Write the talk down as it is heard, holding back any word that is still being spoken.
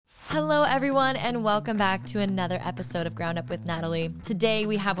Hello, everyone, and welcome back to another episode of Ground Up with Natalie. Today,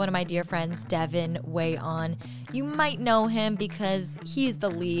 we have one of my dear friends, Devin, weigh on. You might know him because he's the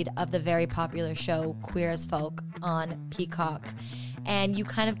lead of the very popular show Queer as Folk on Peacock, and you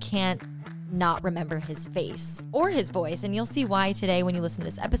kind of can't not remember his face or his voice, and you'll see why today when you listen to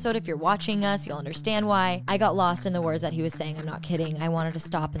this episode. If you're watching us, you'll understand why. I got lost in the words that he was saying. I'm not kidding. I wanted to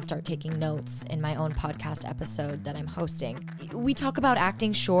stop and start taking notes in my own podcast episode that I'm hosting. We talk about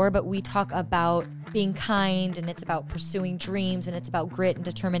acting, sure, but we talk about being kind, and it's about pursuing dreams, and it's about grit and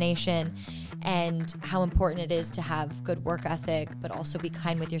determination, and how important it is to have good work ethic, but also be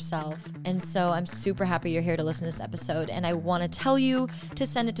kind with yourself. And so I'm super happy you're here to listen to this episode, and I want to tell you to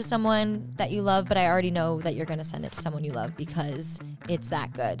send it to someone that you love, but I already know that you're going to send it to someone you love because it's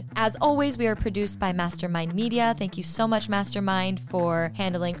that good. As always, we are produced by Mastermind Media. Thank you so much, Mastermind, for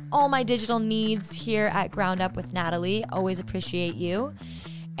handling all my digital needs here at Ground Up with Natalie. Always appreciate you.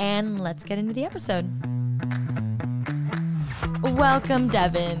 And let's get into the episode. Welcome,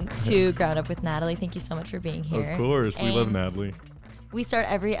 Devin, to Ground Up with Natalie. Thank you so much for being here. Of course. We love Natalie. We start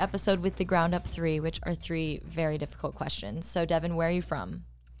every episode with the Ground Up 3, which are 3 very difficult questions. So, Devin, where are you from?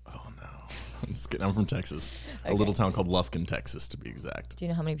 Oh, no. I'm just kidding. I'm from Texas. Okay. A little town called Lufkin, Texas, to be exact. Do you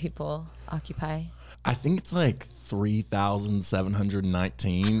know how many people occupy? I think it's like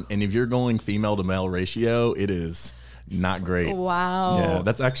 3,719. And if you're going female to male ratio, it is not great. Wow. Yeah,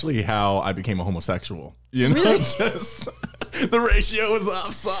 that's actually how I became a homosexual. You know, really? Just the ratio was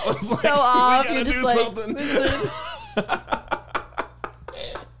off, so I was like, off. We gotta do something.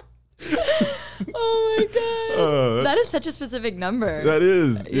 Oh my God. That is such a specific number. That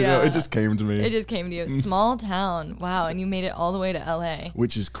is. You know, it just came to me. It just came to you. Small town. Wow. And you made it all the way to LA.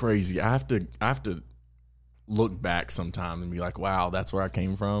 Which is crazy. I have to look back sometime and be like, wow, that's where I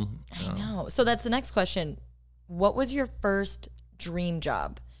came from. I know. So that's the next question. What was your first dream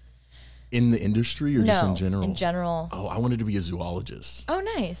job? In the industry or just in general? In general. Oh, I wanted to be a zoologist. Oh,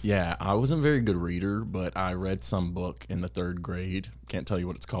 nice. Yeah, I wasn't a very good reader, but I read some book in the 3rd grade. Can't tell you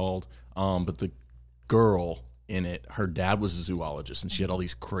what it's called. But the girl in it, her dad was a zoologist, and she had all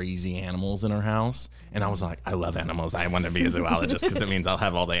these crazy animals in her house. And I was like, I love animals. I want to be a zoologist because it means I'll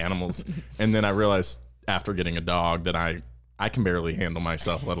have all the animals. And then I realized after getting a dog that I can barely handle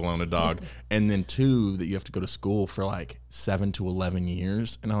myself, let alone a dog. And then 2, that you have to go to school for like 7 to 11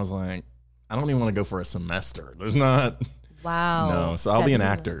 years. And I was like, I don't even want to go for a semester. There's not. Wow. No, so I'll be an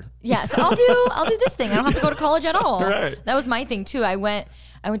actor. Yeah, so I'll do this thing. I don't have to go to college at all. Right. That was my thing too. I went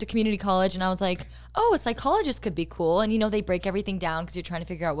to community college and I was like, oh, a psychologist could be cool. And you know, they break everything down because you're trying to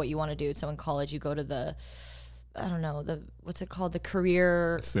figure out what you want to do. So in college you go to the what's it called? The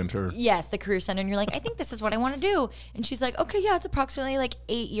career center. Yes, the career center. And you're like, I think this is what I want to do. And she's like, okay, yeah, it's approximately like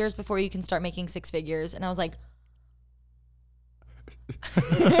 8 years before you can start making 6 figures. And I was like,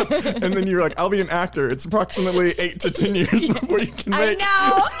 and then you're like, I'll be an actor. It's approximately 8 to 10 years before you can make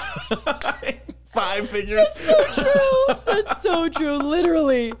I know. 5 figures. That's so true. That's so true.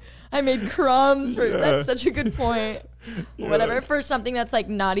 Literally. I made crumbs. That's such a good point. Yeah. Whatever. For something that's like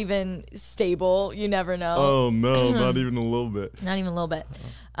not even stable, you never know. Oh, no, not even a little bit. Not even a little bit.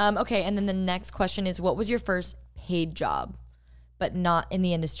 Okay, and then the next question is, what was your first paid job? But not in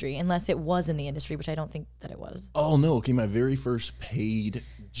the industry, unless it was in the industry, which I don't think that it was. Oh, no. Okay, my very first paid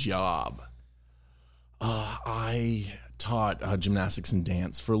job. I taught gymnastics and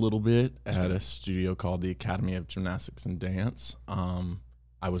dance for a little bit at a studio called the Academy of Gymnastics and Dance.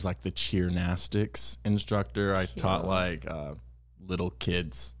 I was like the cheernastics instructor. I taught like little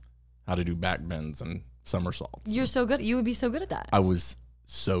kids how to do back bends and somersaults. You're so good. You would be so good at that. I was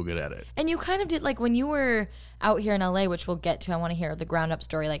so good at it. And you kind of did, like, when you were out here in LA, which we'll get to. I want to hear the ground up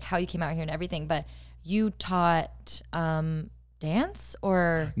story, like how you came out here and everything. But you taught dance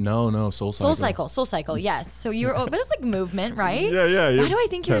or no Soul Cycle. Yes. So you were, but it's like movement, right? Yeah. Why do I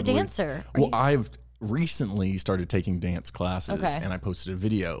think you're a dancer? I've recently started taking dance classes, and I posted a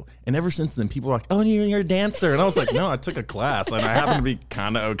video, and ever since then people are like, oh, you're a dancer, and I was like, no, I took a class and I happen to be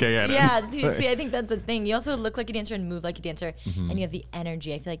kind of okay at it. Yeah, you see, I think that's the thing. You also look like a dancer and move like a dancer, and you have the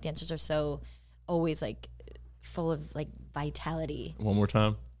energy. I feel like dancers are so always like full of like vitality. One more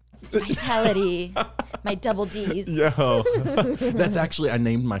time. Vitality. My double D's. Yo. That's actually, I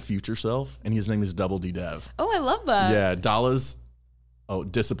named my future self, and his name is Double D Dev. Oh, I love that. Yeah, Dala's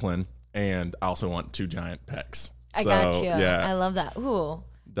discipline. And I also want 2 giant pecs. I got you. Yeah. I love that. Ooh.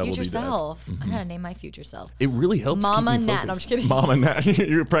 Double future self. Mm-hmm. I gotta name my future self. It really helps Mama keep me Nat. focused. No, I'm just kidding. Mama Nat.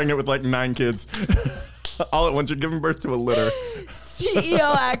 You're pregnant with like 9 kids. All at once. You're giving birth to a litter.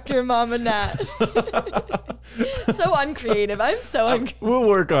 CEO actor Mama Nat. So uncreative. I'm so uncreative. We'll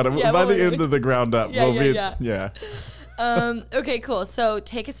work on it. Yeah, By the end of the ground up. Yeah. Okay, cool. So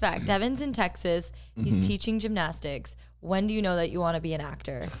take us back. Devin's in Texas. He's teaching gymnastics. When do you know that you want to be an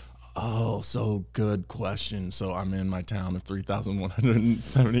actor? Oh, so good question. So I'm in my town of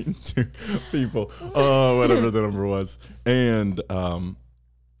 3,172 people, whatever the number was. And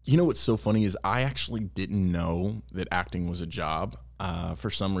you know what's so funny is I actually didn't know that acting was a job. For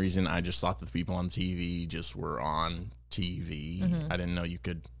some reason, I just thought that the people on TV just were on TV. I didn't know you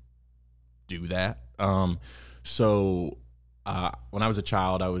could do that. So when I was a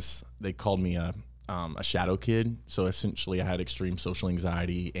child, they called me a shadow kid. So essentially I had extreme social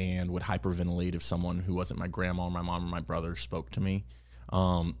anxiety and would hyperventilate if someone who wasn't my grandma or my mom or my brother spoke to me.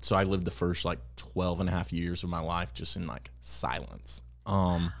 So I lived the first like 12 and a half years of my life just in like silence.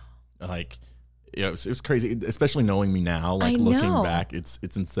 Like, yeah, it was crazy, especially knowing me now, like looking back, it's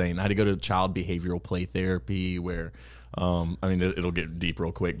insane. I had to go to child behavioral play therapy where, I mean, it'll get deep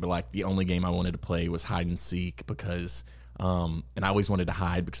real quick, but like the only game I wanted to play was hide and seek because, and I always wanted to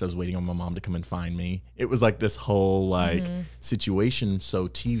hide because I was waiting on my mom to come and find me. It was like this whole like situation. So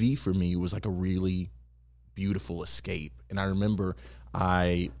TV for me was like a really beautiful escape. And I remember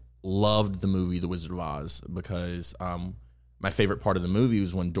I loved the movie The Wizard of Oz because, my favorite part of the movie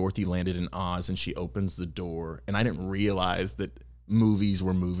was when Dorothy landed in Oz and she opens the door. And I didn't realize that movies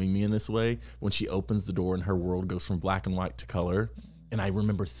were moving me in this way. When she opens the door and her world goes from black and white to color. And I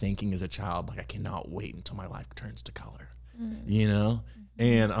remember thinking as a child, like, I cannot wait until my life turns to color, you know?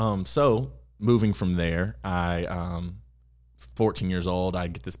 And so moving from there, 14 years old, I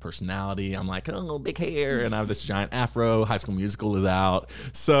get this personality. I'm like, oh, big hair, and I have this giant afro. High School Musical is out.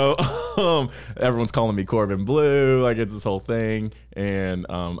 So everyone's calling me Corbin Blue. Like, it's this whole thing. And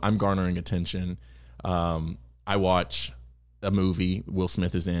I'm garnering attention. I watch a movie Will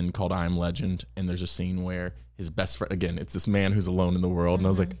Smith is in called I Am Legend, and there's a scene where his best friend, again, it's this man who's alone in the world, and I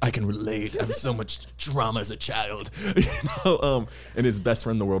was like, I can relate. I have so much trauma as a child. You know? And his best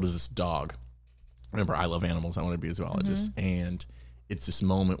friend in the world is this dog. Remember, I love animals. I want to be a zoologist. And it's this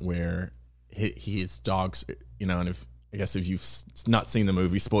moment where his dogs, you know, and if you've not seen the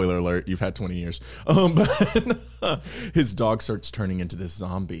movie, spoiler alert, you've had 20 years. But his dog starts turning into this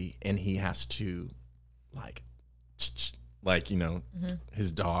zombie, and he has to, you know,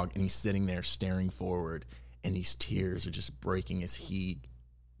 his dog, and he's sitting there staring forward, and these tears are just breaking as he,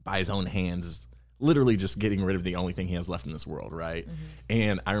 by his own hands, is literally just getting rid of the only thing he has left in this world, right?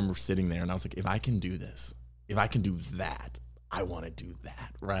 And I remember sitting there, and I was like, if I can do this, if I can do that, I want to do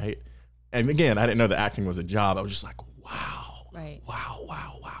that, right? And again, I didn't know that acting was a job. I was just like, wow, right? Wow.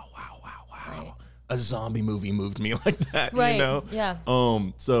 Right. A zombie movie moved me like that, right? You know? Yeah.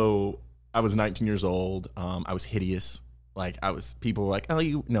 So I was 19 years old. I was hideous. Like people were like, oh,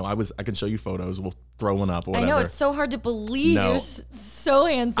 I can show you photos. We'll throw one up or whatever. I know, it's so hard to believe. You're so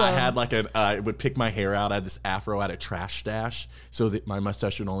handsome. I had I would pick my hair out. I had this afro. I had a trash stash so that my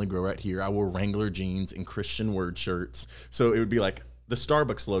mustache would only grow right here. I wore Wrangler jeans and Christian word shirts. So it would be like the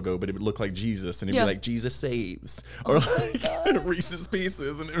Starbucks logo, but it would look like Jesus. And it'd be like, Jesus saves. Or like Reese's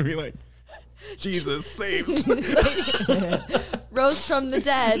Pieces. And it would be like, Jesus saves. Rose from the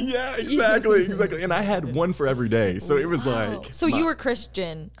dead. Yeah, exactly. And I had one for every day. So it was like. So you were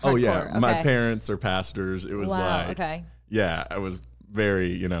Christian. Hardcore. Oh, yeah. Okay. My parents are pastors. It was okay. Yeah, I was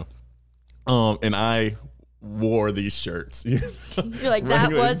very, you know. And I wore these shirts. You're like,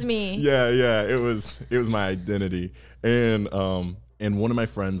 that was me. Yeah. It was my identity. And one of my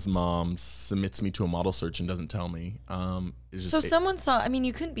friends' moms submits me to a model search and doesn't tell me. Someone saw, I mean,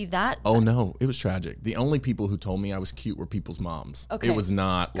 you couldn't be that. Oh, no. It was tragic. The only people who told me I was cute were people's moms. Okay. It was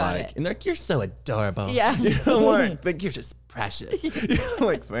not and they're like, you're so adorable. Yeah. You know, like you're just precious. You know,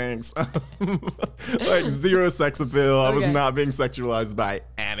 like, thanks. Like, zero sex appeal. I was not being sexualized by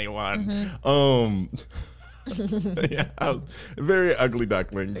anyone. Yeah, I was a very ugly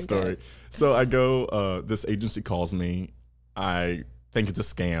duckling story. So I go, this agency calls me. I think it's a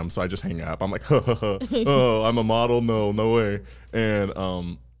scam, so I just hang up. I'm like, oh, I'm a model? No way.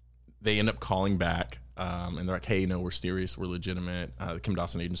 And they end up calling back, and they're like, hey, no, we're serious, we're legitimate. The Kim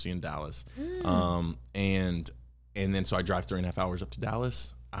Dawson agency in Dallas. And then so I drive 3.5 hours up to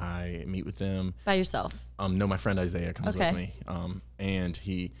Dallas. I meet with them. By yourself? No, my friend Isaiah comes with me. And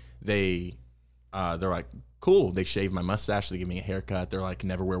they're like, cool. They shave my mustache. They give me a haircut. They're like,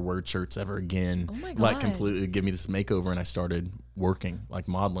 never wear word shirts ever again. Oh my God. Like, completely give me this makeover. And I started working, like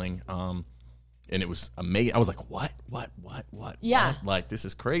modeling. And it was amazing. I was like, what? Yeah. What? Like, this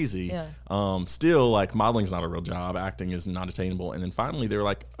is crazy. Yeah. Still, like, modeling's not a real job. Acting is not attainable. And then finally they were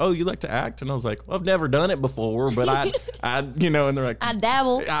like, oh, you like to act? And I was like, well, I've never done it before, but I, you know, and they're like, I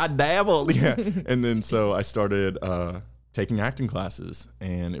dabble. Yeah. And then so I started, taking acting classes,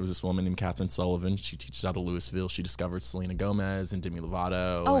 and it was this woman named Catherine Sullivan. She teaches out of Louisville. She discovered Selena Gomez and Demi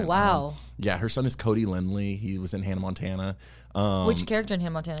Lovato. Oh, and, wow. Yeah, her son is Cody Lindley. He was in Hannah Montana. Which character in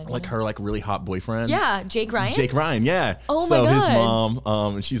Hannah Montana? Like her really hot boyfriend. Yeah, Jake Ryan? Jake Ryan, yeah. Oh, so my God. his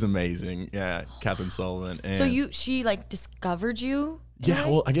mom, she's amazing. Yeah, Catherine Sullivan. And So she like discovered you? yeah,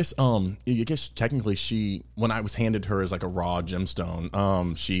 well, I guess technically when I was handed her as like a raw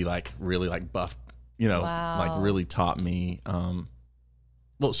gemstone, she like really like buffed, Wow. like really taught me.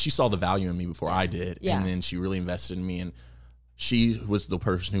 Well, she saw the value in me before I did, and then she really invested in me, and she was the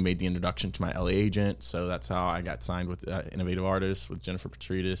person who made the introduction to my LA agent. So that's how I got signed with Innovative Artists with Jennifer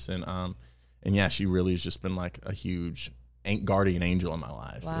Petridis, and yeah, she really has just been like a huge guardian angel in my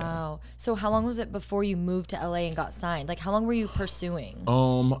life. Wow. Yeah. So how long was it before you moved to LA and got signed? Like how long were you pursuing?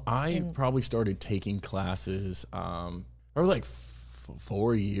 I probably started taking classes or like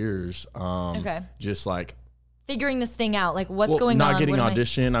 4 years. Okay. Just like figuring this thing out, like what's going on. Not getting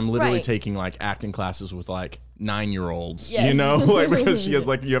audition. I'm literally Right. taking like acting classes with like 9-year-olds, Yes. like because she has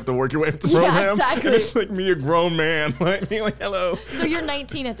like, you have to work your way up the program. Exactly. And it's like me, a grown man, like being like, hello. So you're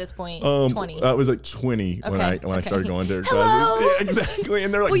 19 at this point, 20. I was like 20 when I started going to her Hello. classes. Yeah, exactly.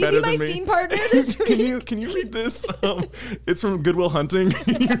 And they're like, Will you better be my than me. scene partner this week? Can you read this? It's from Good Will Hunting.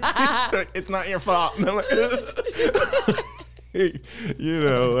 It's not your fault. And I'm like,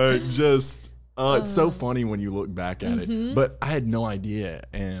 like just it's so funny when you look back at it. But I had no idea,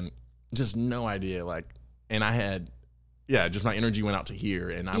 and just no idea. Like, and I had, just my energy went out to here,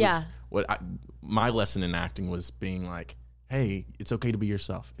 and my lesson in acting was being like, hey, it's okay to be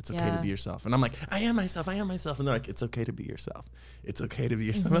yourself. It's okay to be yourself. And I'm like, I am myself. And they're like, it's okay to be yourself. It's okay to be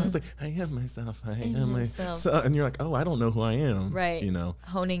yourself. And I was like, I am myself. I am myself. And you're like, oh, I don't know who I am. Right.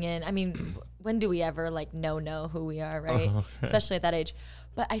 Honing in. I mean, when do we ever like know who we are, right? Especially at that age.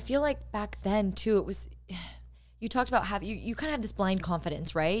 But I feel like back then too, it was, you talked about you kind of have this blind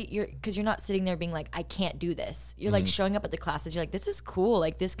confidence, right? Because you're not sitting there being like, I can't do this. You're like showing up at the classes. You're like, this is cool.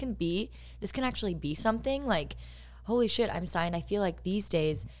 Like this can actually be something. Like, holy shit, I'm signed. I feel like these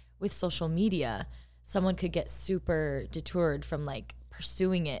days with social media, someone could get super detoured from like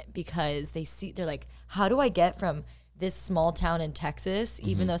pursuing it because they're like, how do I get from this small town in Texas,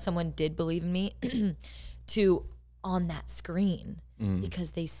 even though someone did believe in me, to on that screen?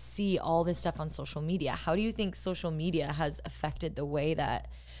 Because they see all this stuff on social media. How do you think social media has affected the way that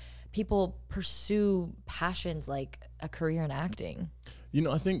people pursue passions like a career in acting?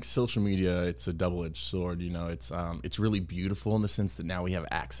 I think social media, it's a double-edged sword. It's really beautiful in the sense that now we have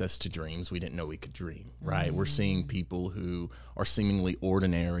access to dreams we didn't know we could dream, right? We're seeing people who are seemingly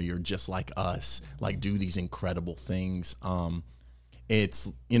ordinary or just like us, like do these incredible things.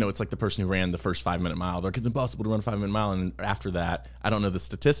 It's like the person who ran the first 5-minute mile. They're like, it's impossible to run a 5-minute mile. And after that, I don't know the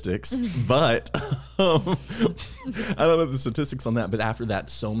statistics, but I don't know the statistics on that. But after that,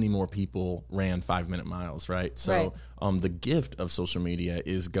 so many more people ran 5-minute miles, right? So the gift of social media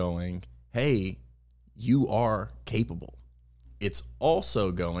is going, hey, you are capable. It's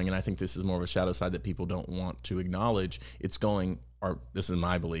also going, and I think this is more of a shadow side that people don't want to acknowledge, it's going, or this is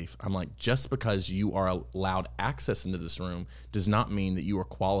my belief, I'm like, just because you are allowed access into this room does not mean that you are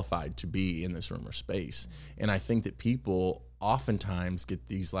qualified to be in this room or space. And I think that people oftentimes get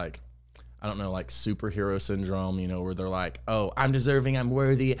these like, I don't know, like superhero syndrome, where they're like, oh, I'm deserving, I'm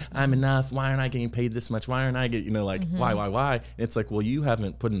worthy, I'm enough, why aren't I getting paid this much, why aren't I getting, why? And it's like, well, you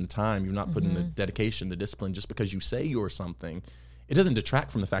haven't put in the time, you've not put in the dedication, the discipline. Just because you say you're something, it doesn't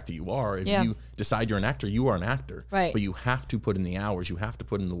detract from the fact that you are. If you decide you're an actor, you are an actor. Right. But you have to put in the hours, you have to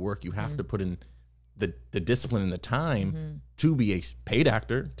put in the work, you have to put in the discipline and the time to be a paid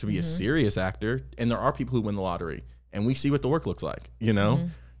actor, to be a serious actor. And there are people who win the lottery, and we see what the work looks like,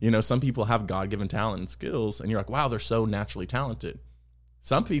 some people have God-given talent and skills, and you're like, wow, they're so naturally talented.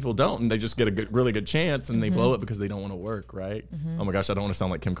 Some people don't, and they just get a really good chance, and they blow it because they don't want to work, right? Oh my gosh, I don't want to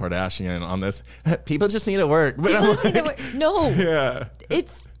sound like Kim Kardashian on this. People just need to work. But No. Yeah.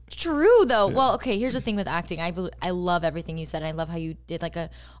 It's true, though. Well, okay, here's the thing with acting. I love everything you said. I love how you did like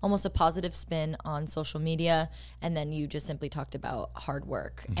almost a positive spin on social media, and then you just simply talked about hard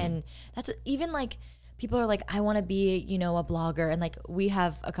work. And that's even like, people are like, I want to be, a blogger. And like, we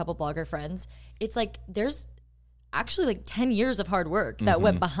have a couple blogger friends. It's like, there's actually like 10 years of hard work that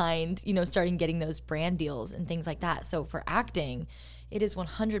went behind, starting getting those brand deals and things like that. So for acting, it is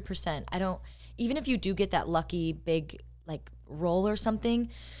 100%. Even if you do get that lucky big like role or something,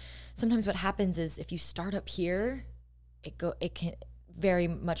 sometimes what happens is if you start up here, it can very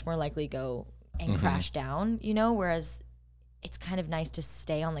much more likely go and crash down, whereas it's kind of nice to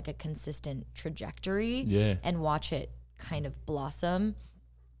stay on like a consistent trajectory and watch it kind of blossom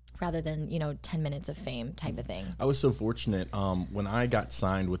rather than, 10 minutes of fame type of thing. I was so fortunate. When I got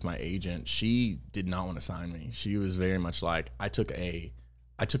signed with my agent, she did not want to sign me. She was very much like, I took a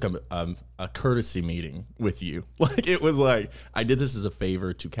courtesy meeting with you. Like, it was like, I did this as a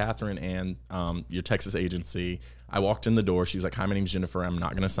favor to Catherine and your Texas agency. I walked in the door. She was like, hi, my name's Jennifer. I'm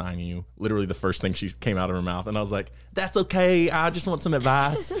not going to sign you. Literally the first thing she came out of her mouth. And I was like, that's okay. I just want some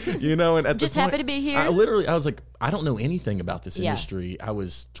advice, And at just the point, happy to be here. I was like, I don't know anything about this industry. I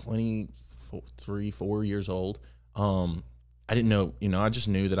was 4 years old. I didn't know, I just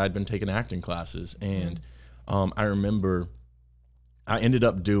knew that I'd been taking acting classes. And I remember I ended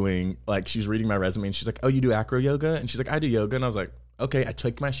up doing, like, she's reading my resume and she's like, oh, you do acro yoga? And she's like, I do yoga. And I was like, okay. I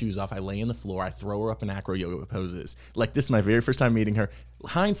take my shoes off. I lay on the floor. I throw her up in acro yoga poses. Like, this is my very first time meeting her.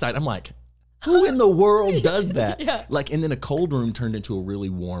 Hindsight, I'm like, who in the world does that? Like, and then a cold room turned into a really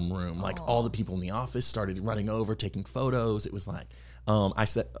warm room. Like, all the people in the office started running over, taking photos. It was like, I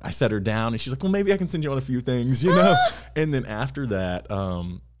set her down and she's like, well, maybe I can send you on a few things, And then after that,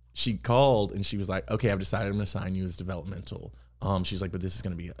 she called and she was like, okay, I've decided I'm going to sign you as developmental. She's like, but this is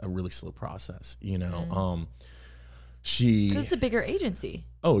going to be a really slow process, Because it's a bigger agency.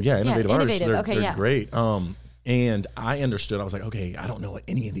 Oh yeah, innovative artists. They're great. And I understood. I was like, okay, I don't know what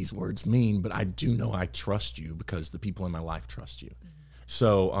any of these words mean, but I do know I trust you because the people in my life trust you.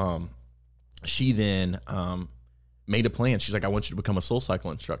 So she then made a plan. She's like, I want you to become a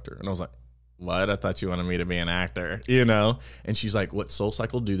SoulCycle instructor. And I was like, what? I thought you wanted me to be an actor, And she's like, what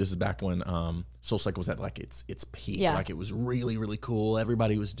SoulCycle do? This is back when SoulCycle was at like its peak. Yeah. Like, it was really, really cool.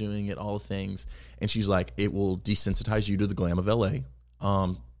 Everybody was doing it, all the things. And she's like, it will desensitize you to the glam of LA.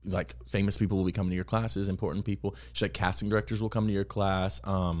 Like, famous people will be coming to your classes, important people. She's like, casting directors will come to your class.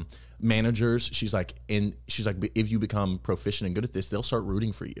 Managers, she's like, if you become proficient and good at this, they'll start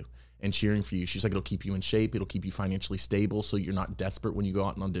rooting for you and cheering for you. She's like, it'll keep you in shape. It'll keep you financially stable so you're not desperate when you go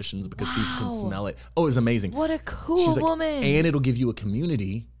out in auditions because people can smell it. Oh, it was amazing. What a cool woman. And it'll give you a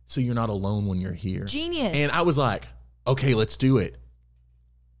community so you're not alone when you're here. Genius. And I was like, okay, let's do it.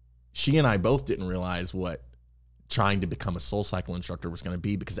 She and I both didn't realize what trying to become a SoulCycle instructor was going to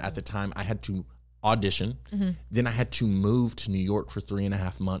be, because at the time I had to audition. Then I had to move to New York for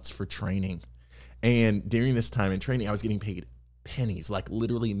 3.5 months for training. And during this time in training, I was getting paid pennies, like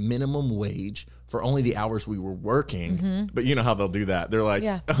literally minimum wage for only the hours we were working. But you know how they'll do that. They're like,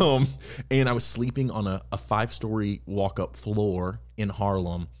 and I was sleeping on a 5-story walk-up floor in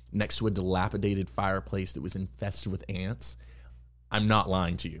Harlem next to a dilapidated fireplace that was infested with ants. I'm not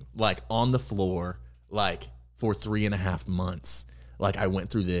lying to you. Like, on the floor, like, for 3.5 months. Like, I went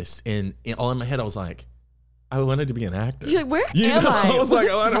through this, and all in my head, I was like, I wanted to be an actor. You're like, where am I? I was like,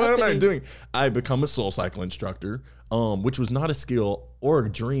 what am I doing? I become a SoulCycle instructor, which was not a skill or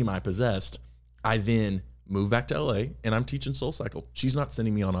a dream I possessed. I then moved back to LA, and I'm teaching SoulCycle. She's not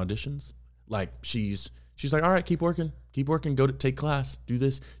sending me on auditions. Like, she's like, all right, keep working, go to take class, do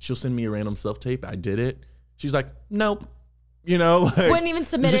this. She'll send me a random self-tape. I did it. She's like, nope. Like, wouldn't even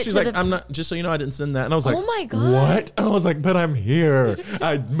submit it. She's like, I'm not, just so you know, I didn't send that. And I was like, oh my God. What? And I was like, but I'm here.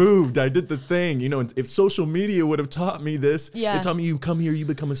 I moved. I did the thing. And if social media would have taught me this, they taught me, you come here, you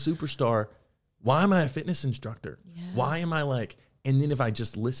become a superstar. Why am I a fitness instructor? Why am I like, and then if I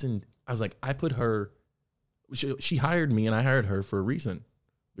just listened, I was like, I put her, she hired me and I hired her for a reason,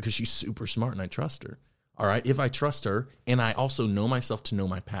 because she's super smart and I trust her. All right. If I trust her, and I also know myself to know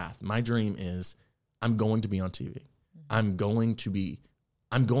my path, my dream is I'm going to be on TV. I'm going to be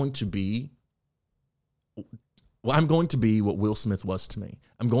what Will Smith was to me.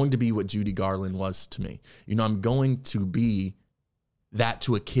 I'm going to be what Judy Garland was to me. I'm going to be that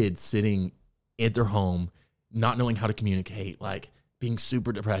to a kid sitting at their home, not knowing how to communicate, like being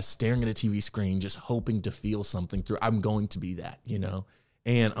super depressed, staring at a TV screen, just hoping to feel something through. I'm going to be that,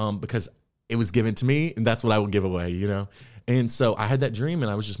 and because it was given to me, and that's what I will give away, And so I had that dream, and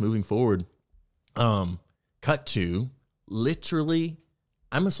I was just moving forward. Cut to, literally,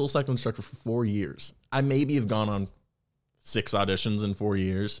 I'm a SoulCycle instructor for 4 years. I maybe have gone on 6 auditions in 4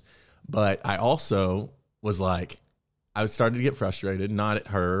 years, but I also was like, I started to get frustrated, not at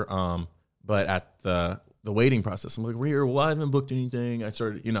her, but at the waiting process. I'm like, well, I haven't booked anything. I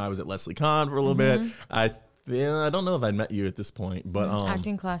started, I was at Leslie Kahn for a little bit. I don't know if I'd met you at this point, but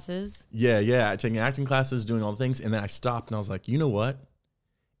acting classes. Yeah, taking acting classes, doing all the things, and then I stopped and I was like, you know what?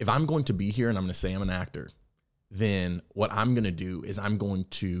 If I'm going to be here and I'm going to say I'm an actor, then what I'm going to do is I'm going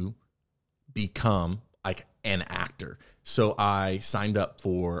to become like an actor. So I signed up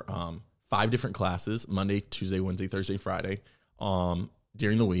for 5 different classes, Monday, Tuesday, Wednesday, Thursday, Friday,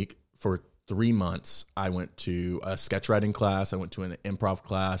 during the week for 3 months, I went to a sketch writing class. I went to an improv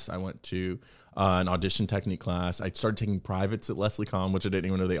class. I went to an audition technique class. I started taking privates at Leslie Kahn, which I didn't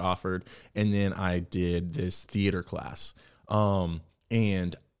even know they offered. And then I did this theater class.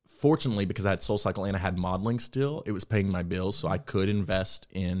 And fortunately, because I had SoulCycle and I had modeling still, it was paying my bills. So I could invest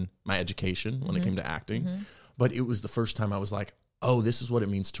in my education when it came to acting. But it was the first time I was like, oh, this is what it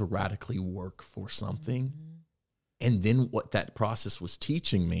means to radically work for something. And then what that process was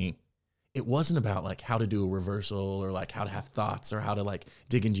teaching me, it wasn't about like how to do a reversal or like how to have thoughts or how to like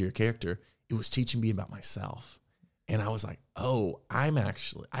dig into your character. It was teaching me about myself. And I was like, oh, I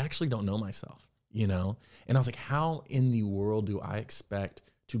actually don't know myself, you know? And I was like, how in the world do I expect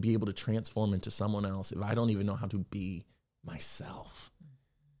to be able to transform into someone else if I don't even know how to be myself?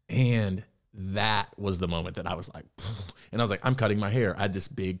 And that was the moment that I was like, and I was like, I'm cutting my hair. I had this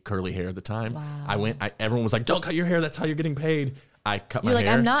big curly hair at the time. Wow. Everyone was like, don't cut your hair. That's how you're getting paid. I cut my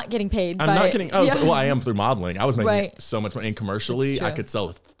hair. I'm not getting paid. I'm not getting, well, I am through modeling. I was making so much money. And commercially, I could sell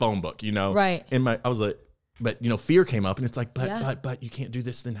a phone book, you know? Right. And I was like, but, you know, fear came up and it's like, but you can't do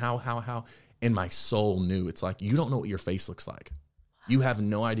this. Then how? And my soul knew. It's like, you don't know what your face looks like. You have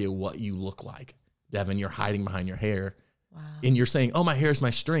no idea what you look like. Devin, you're hiding behind your hair. Wow. And you're saying, oh, my hair is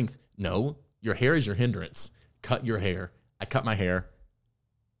my strength. No, your hair is your hindrance. Cut your hair. I cut my hair.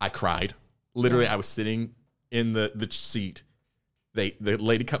 I cried. Literally, I was sitting in the seat. The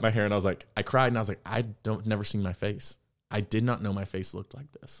lady cut my hair and I was like, I cried and I was like, never seen my face. I did not know my face looked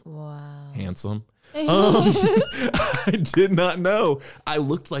like this. Wow. Handsome. I did not know. I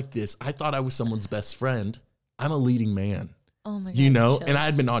looked like this. I thought I was someone's best friend. I'm a leading man. Oh my God. You know, and I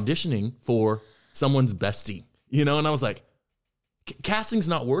had been auditioning for someone's bestie, you know, and I was like, casting's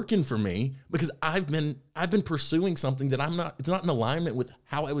not working for me because I've been pursuing something that it's not in alignment with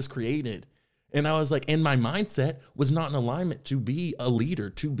how I was created. And I was like, and my mindset was not in alignment to be a leader,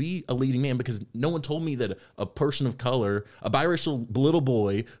 to be a leading man, because no one told me that a person of color, a biracial little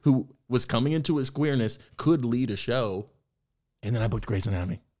boy who was coming into his queerness could lead a show. And then I booked Grey's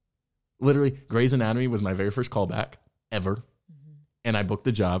Anatomy. Literally, Grey's Anatomy was my very first callback ever. Mm-hmm. And I booked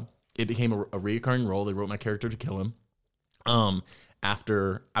the job. It became a reoccurring role. They wrote my character to kill him.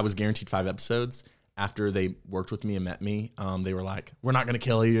 After I was guaranteed 5 episodes, after they worked with me and met me, they were like, we're not going to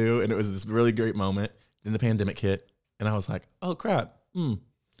kill you. And it was this really great moment. Then the pandemic hit and I was like, oh crap. You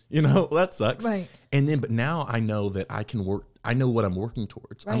know, well, that sucks. Right. And then, but now I know that I can work. I know what I'm working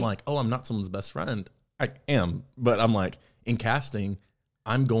towards. Right. I'm like, oh, I'm not someone's best friend. I am, but I'm like, in casting,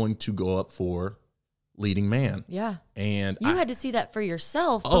 I'm going to go up for leading man. Yeah. And you had to see that for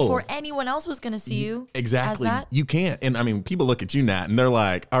yourself before anyone else was going to see you. Exactly. As that. You can't. And I mean, people look at you, Nat, and they're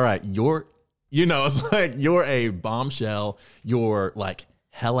like, all right, it's like, you're a bombshell. You're like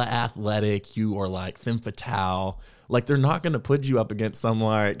hella athletic. You are like femme fatale. Like, they're not going to put you up against some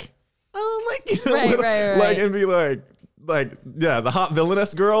like, right. Like, and be like, yeah, the hot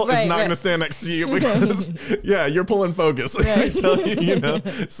villainess girl is not going to stand next to you because, you're pulling focus. I tell you, you know.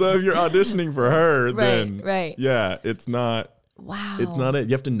 So if you're auditioning for her, then yeah, it's not. Wow, it's not it.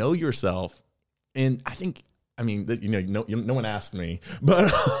 You have to know yourself, and I think, I mean, no one asked me,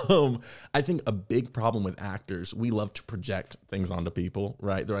 but I think a big problem with actors, we love to project things onto people,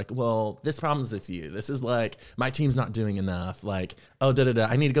 right? They're like, well, this problem's with you. This is like, my team's not doing enough. Like, oh,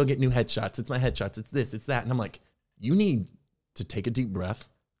 I need to go get new headshots. It's my headshots. It's this, it's that, and I'm like, you need to take a deep breath.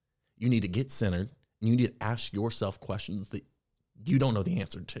 You need to get centered. And you need to ask yourself questions that you don't know the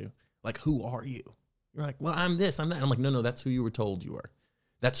answer to. Like, who are you? You're like, well, I'm this, I'm that. I'm like, no, that's who you were told you were.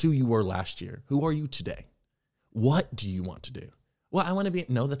 That's who you were last year. Who are you today? What do you want to do? Well, I want to be,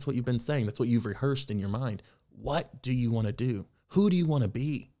 no, that's what you've been saying. That's what you've rehearsed in your mind. What do you want to do? Who do you want to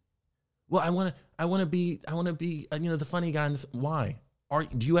be? Well, I want to be, the funny guy. Why?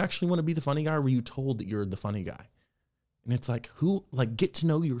 Do you actually want to be the funny guy, or were you told that you're the funny guy? And it's like, get to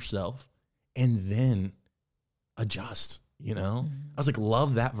know yourself and then adjust, you know? Mm-hmm. I was like,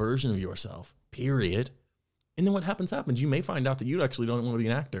 love that version of yourself, period. And then what happens. You may find out that you actually don't want to be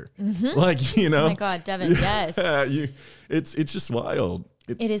an actor. Mm-hmm. Like, you know. Oh my God, Devin, yes. It's just wild.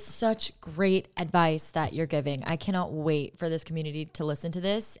 It is such great advice that you're giving. I cannot wait for this community to listen to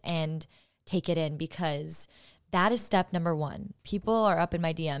this and take it in, because that is step number 1. People are up in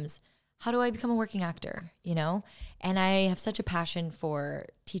my DMs. How do I become a working actor, you know? And I have such a passion for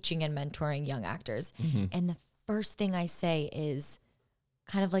teaching and mentoring young actors. Mm-hmm. And the first thing I say is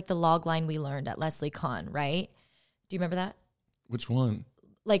kind of like the log line we learned at Leslie Kahn, right? Do you remember that? Which one?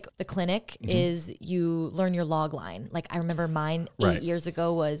 Like, the clinic is you learn your log line. Like, I remember mine 8 years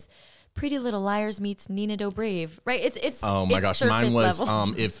ago was Pretty Little Liars meets Nina Dobrev, right? It's oh my gosh, mine was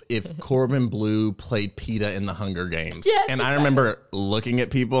if Corbin Bleu played PETA in the Hunger Games. Yes, and exactly. I remember looking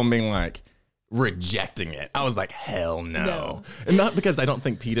at people and being like, rejecting it. I was like, hell no. And not because I don't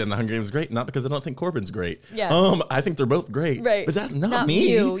think PETA and the Hunger Games is great, not because I don't think Corbin's great. Yeah. I think they're both great. Right. But that's not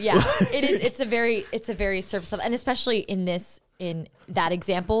me. You. Yeah. It is. It's a very surface level, and especially in that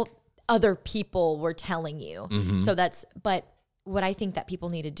example, other people were telling you. So but what I think that people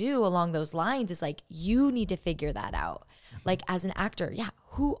need to do along those lines is like, you need to figure that out. Like as an actor,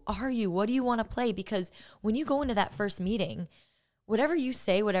 who are you? What do you want to play? Because when you go into that first meeting, whatever you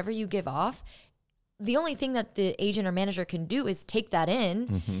say, whatever you give off, the only thing that the agent or manager can do is take that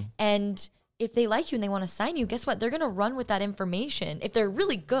in. And if they like you and they want to sign you, guess what? They're going to run with that information. If they're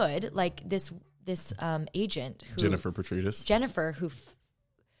really good, like this agent, Jennifer Petridis.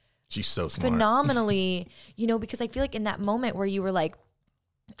 She's so smart. Phenomenally, because I feel like in that moment where you were like,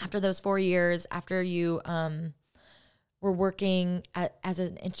 after those 4 years, after you were working as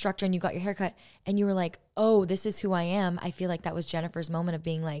an instructor and you got your haircut and you were like, oh, this is who I am. I feel like that was Jennifer's moment of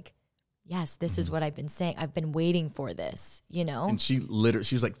being like, yes, this is what I've been saying. I've been waiting for this, And she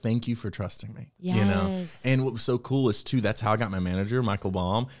was like, thank you for trusting me. Yes. And what was so cool is too, that's how I got my manager, Michael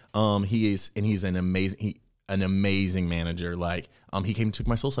Baum. He's an amazing manager. Like, he came and took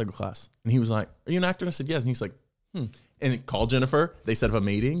my Soul Cycle class and he was like, are you an actor? And I said, yes. And he's like, And called Jennifer. They set up a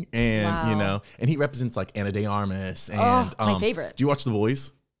meeting and, and he represents like Ana de Armas and my favorite. Do you watch The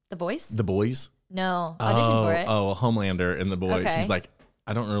Boys? The Voice? The Boys? No. Audition for it. Oh, Homelander in The Boys. Okay. He's like,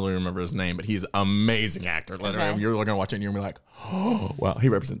 I don't really remember his name, but he's an amazing actor. Literally, you're going to watch it and you're going to be like, oh, wow, he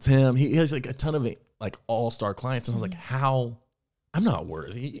represents him. He has like a ton of like all-star clients. And I was like, how? I'm not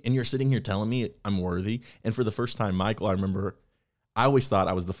worthy. And you're sitting here telling me I'm worthy. And for the first time, Michael, I remember, I always thought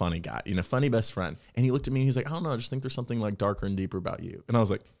I was the funny guy, funny best friend. And he looked at me and he's like, I don't know, I just think there's something like darker and deeper about you. And I was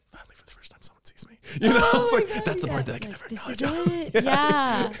like, finally, for the first time, someone sees me. I was like, God, that's the part that I can never acknowledge. This is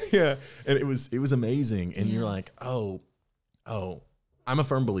it. Yeah. And it was amazing. And you're like, oh, I'm a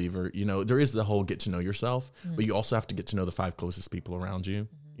firm believer. There is the whole get to know yourself, but you also have to get to know the 5 closest people around you.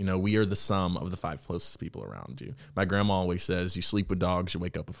 We are the sum of the 5 closest people around you. My grandma always says, you sleep with dogs, you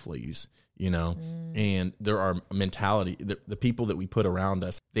wake up with fleas, and there are mentality, the people that we put around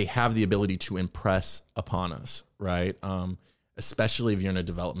us, they have the ability to impress upon us, right? Especially if you're in a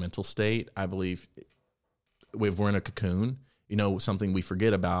developmental state. I believe if we're in a cocoon, something we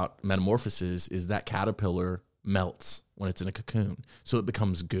forget about metamorphosis is that caterpillar melts when it's in a cocoon. So it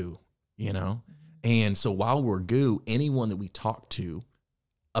becomes goo, And so while we're goo, anyone that we talk to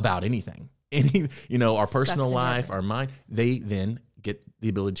about anything, our personal life, our mind, they then get the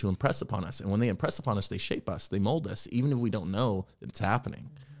ability to impress upon us. And when they impress upon us, they shape us, they mold us, even if we don't know that it's happening,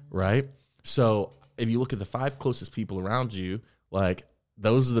 right? So if you look at the 5 closest people around you, like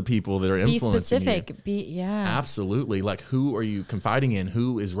those are the people that are influencing you. Be specific. Absolutely. Like, who are you confiding in?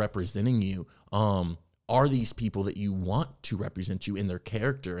 Who is representing you? Are these people that you want to represent you in their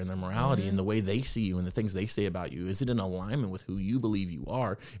character and their morality and the way they see you and the things they say about you? Is it in alignment with who you believe you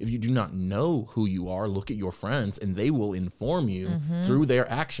are? If you do not know who you are, look at your friends and they will inform you through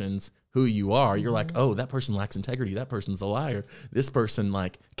their actions who you are. You're like, oh, that person lacks integrity. That person's a liar. This person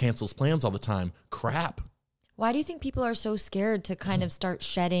like cancels plans all the time. Crap. Why do you think people are so scared to kind of start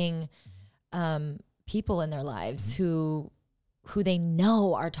shedding people in their lives who they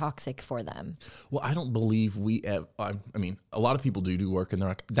know are toxic for them? Well, I don't believe I mean, a lot of people do work and they're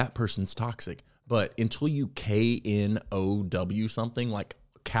like, that person's toxic. But until you KNOW something, like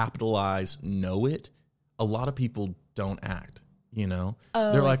capitalize, know it, a lot of people don't act, Oh,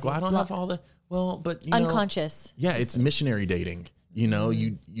 they're like, well, I don't have all the, but unconscious. Yeah, it's missionary dating.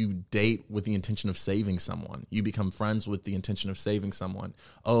 You date with the intention of saving someone. You become friends with the intention of saving someone.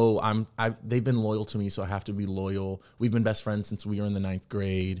 Oh, they've been loyal to me, so I have to be loyal. We've been best friends since we were in the 9th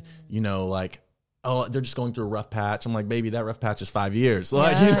grade. Like, oh, they're just going through a rough patch. I'm like, baby, that rough patch is 5 years.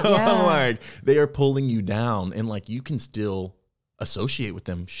 Like, I'm like, they are pulling you down, and like, you can still associate with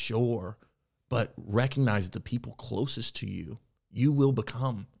them, sure, but recognize the people closest to you, you will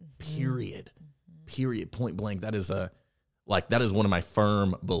become. Period. Point blank. That is one of my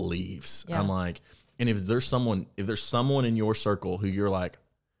firm beliefs. Yeah. I'm like, and if there's someone in your circle who you're like,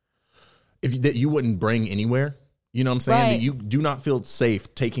 that you wouldn't bring anywhere, you know what I'm saying? Right. That you do not feel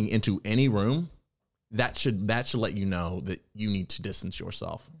safe taking into any room, that should let you know that you need to distance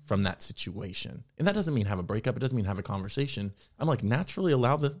yourself from that situation. And that doesn't mean have a breakup. It doesn't mean have a conversation. I'm like, naturally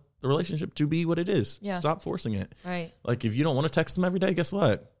allow the relationship to be what it is. Yeah. Stop forcing it. Right. Like, if you don't want to text them every day, guess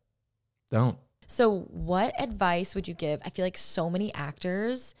what? Don't. So what advice would you give? I feel like so many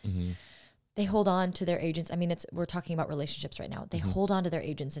actors, they hold on to their agents. I mean, we're talking about relationships right now. They hold on to their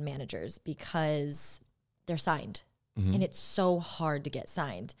agents and managers because they're signed. And it's so hard to get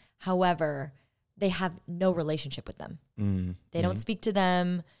signed. However, they have no relationship with them. They don't speak to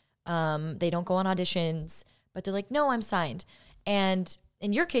them. They don't go on auditions, but they're like, no, I'm signed. And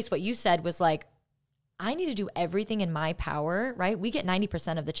in your case, what you said was like, I need to do everything in my power, right? We get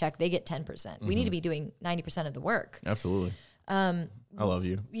 90% of the check. They get 10%. We need to be doing 90% of the work. Absolutely. I love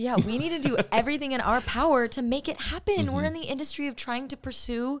you. Yeah, we need to do everything in our power to make it happen. We're in the industry of trying to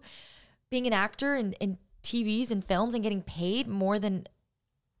pursue being an actor in TVs and films and getting paid more than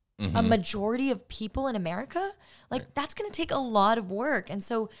a majority of people in America. Like, that's going to take a lot of work. And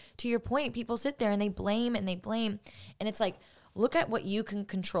so to your point, people sit there and they blame and they blame. And it's like, look at what you can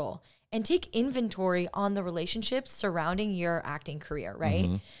control and take inventory on the relationships surrounding your acting career,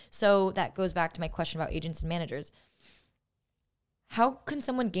 right? So that goes back to my question about agents and managers. How can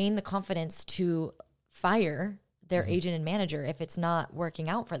someone gain the confidence to fire their agent and manager if it's not working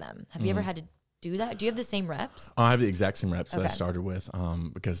out for them? Have you ever had to do that? Do you have the same reps? I have the exact same reps that I started with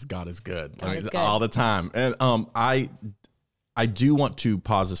because God is good. God is good. All the time. And I do want to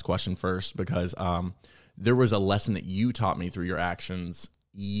pause this question first because there was a lesson that you taught me through your actions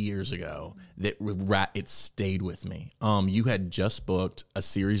years ago that it stayed with me. You had just booked a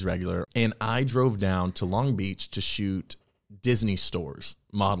series regular, and I drove down to Long Beach to shoot Disney stores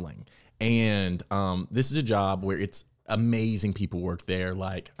modeling. And this is a job where it's amazing people work there.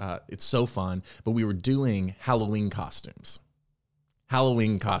 Like, it's so fun. But we were doing Halloween costumes.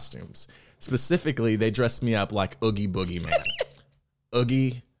 Specifically, they dressed me up like Oogie Boogie Man.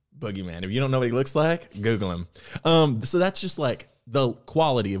 Oogie Boogie Man. If you don't know what he looks like, Google him. So that's just like the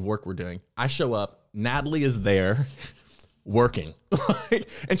quality of work we're doing. I show up, Natalie is there working.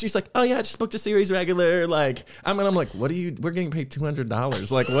 And she's like, oh yeah, I just booked a series regular. Like, I'm like, we're getting paid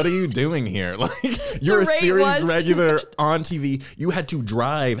 $200. Like, what are you doing here? Like, you're a series regular on TV. You had to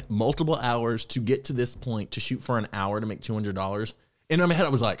drive multiple hours to get to this point to shoot for an hour to make $200. And in my head, I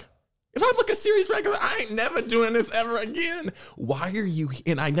was like, if I book a series regular, I ain't never doing this ever again. Why are you?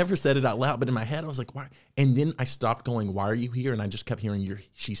 And I never said it out loud, but in my head, I was like, why? And then I stopped going, why are you here? And I just kept hearing,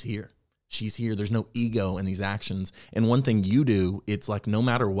 she's here. She's here. There's no ego in these actions. And one thing you do, it's like, no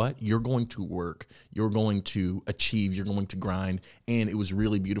matter what, you're going to work. You're going to achieve. You're going to grind. And it was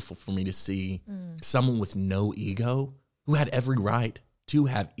really beautiful for me to see someone with no ego who had every right to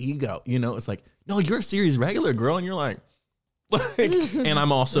have ego. You know, it's like, no, you're a series regular, girl. And you're like, and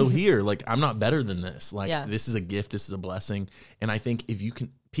I'm also here. Like, I'm not better than this. Like, this is a gift. This is a blessing. And I think if you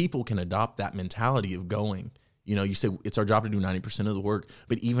can, people can adopt that mentality of going, you know, you say it's our job to do 90% of the work,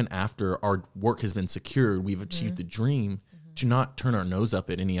 but even after our work has been secured, we've achieved the dream, to not turn our nose up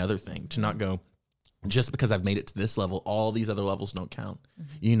at any other thing, to not go, just because I've made it to this level, all these other levels don't count.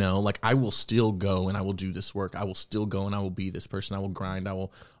 You know, like, I will still go and I will do this work. I will still go and I will be this person. I will grind. I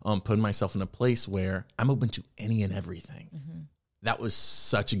will put myself in a place where I'm open to any and everything. That was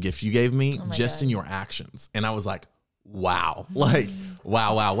such a gift you gave me in your actions. And I was like, wow, like,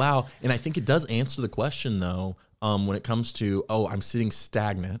 wow. And I think it does answer the question though, when it comes to, I'm sitting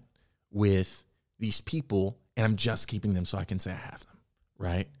stagnant with these people and I'm just keeping them so I can say I have them.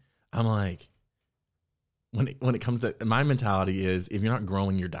 Right. I'm like, when it comes to, my mentality is, if you're not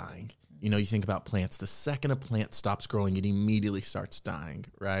growing, you're dying. You know, you think about plants. The second a plant stops growing, it immediately starts dying,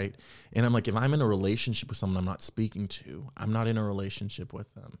 right? And I'm like, if I'm in a relationship with someone I'm not speaking to, I'm not in a relationship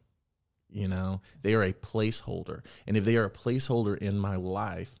with them. You know, they are a placeholder. And if they are a placeholder in my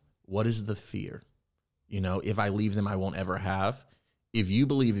life, what is the fear? You know, if I leave them, I won't ever have. If you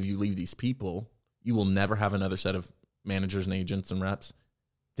believe if you leave these people, you will never have another set of managers and agents and reps,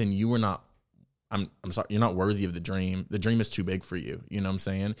 then you are not, I'm sorry, you're not worthy of the dream. The dream is too big for you. You know what I'm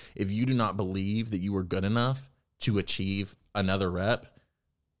saying? If you do not believe that you are good enough to achieve another rep,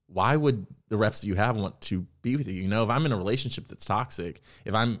 why would the reps that you have want to be with you? You know, if I'm in a relationship that's toxic,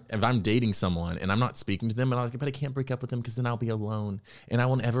 if I'm dating someone and I'm not speaking to them, and I was like, but I can't break up with them because then I'll be alone and I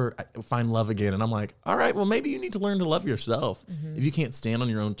won't ever find love again. And I'm like, all right, well, maybe you need to learn to love yourself. If you can't stand on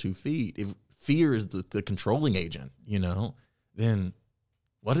your own 2 feet, if fear is the controlling agent, you know, then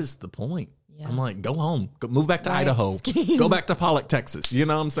what is the point? Yeah. I'm like, go home, move back to Idaho, go back to Pollock, Texas. You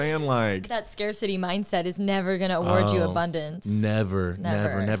know what I'm saying? Like, that scarcity mindset is never going to award you abundance. Never.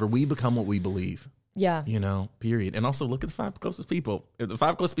 We become what we believe. Yeah. You know, period. And also look at the 5 closest people. If the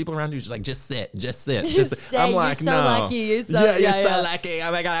 5 closest people around you, just like, just sit. Stay. I'm like, you're so lucky. You're so lucky. Oh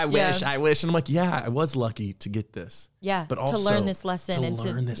my God, I wish. And I'm like, yeah, I was lucky to get this. Yeah. But also to learn this lesson.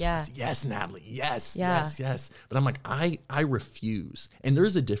 Lesson. Yes, Natalie. Yes. But I'm like, I refuse. And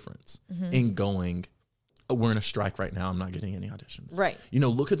there's a difference in going, we're in a strike right now, I'm not getting any auditions. Right. You know,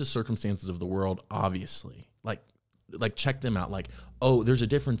 look at the circumstances of the world, obviously. Like check them out. Like, there's a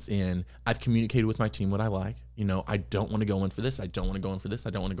difference in, I've communicated with my team what I like. You know, I don't want to go in for this. I don't want to go in for this. I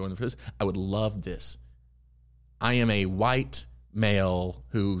don't want to go in for this. I would love this. I am a white male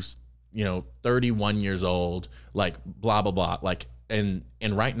who's, 31 years old, like blah, blah, blah. Like, and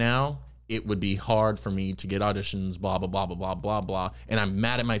right now it would be hard for me to get auditions, blah, blah, blah, blah, blah, blah, blah. And I'm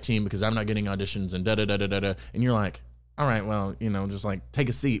mad at my team because I'm not getting auditions and da, da, da, da, da, da. And you're like, all right, well, just like take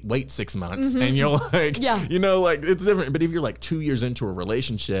a seat, wait 6 months. And you're like, like it's different. But if you're like 2 years into a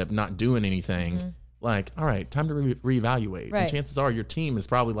relationship, not doing anything, like, all right, time to reevaluate. Right. And chances are your team is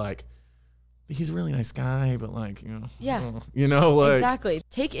probably like, he's a really nice guy, but like, exactly.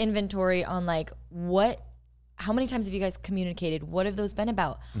 Take inventory on like how many times have you guys communicated? What have those been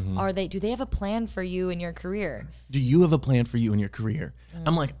about? Do they have a plan for you in your career? Do you have a plan for you in your career?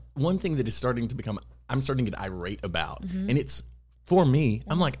 I'm like, one thing that is I'm starting to get irate about, and it's for me,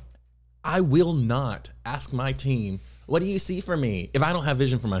 I'm like, I will not ask my team, what do you see for me? If I don't have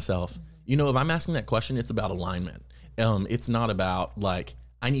vision for myself, if I'm asking that question, it's about alignment. It's not about like,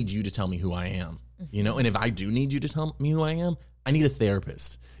 I need you to tell me who I am, and if I do need you to tell me who I am, I need a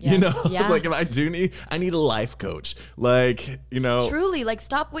therapist, like if I need a life coach, like, Truly, like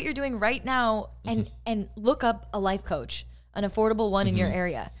stop what you're doing right now and look up a life coach, an affordable one in your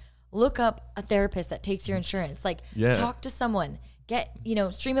area. Look up a therapist that takes your insurance, like talk to someone, get,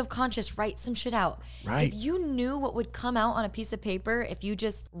 stream of conscious, write some shit out. Right. If you knew what would come out on a piece of paper, if you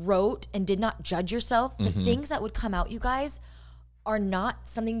just wrote and did not judge yourself, the things that would come out, you guys, are not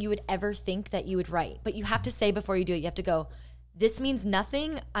something you would ever think that you would write. But you have to say before you do it, you have to go, this means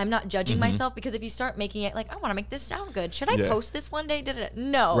nothing. I'm not judging myself, because if you start making it like, I want to make this sound good. Should I post this one day?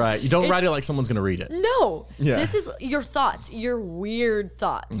 No. Right. You don't write it like someone's going to read it. No. Yeah. This is your thoughts, your weird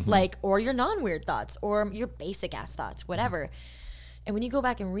thoughts, like, or your non-weird thoughts, or your basic ass thoughts, whatever. And when you go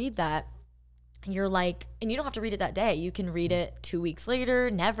back and read that, you're like, and you don't have to read it that day. You can read it 2 weeks later,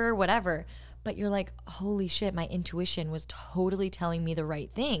 never, whatever. But you're like, holy shit, my intuition was totally telling me the right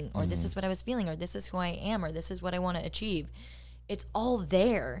thing, or this is what I was feeling, or this is who I am, or this is what I want to achieve. It's all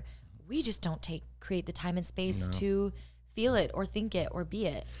there. We just don't create the time and space to feel it or think it or be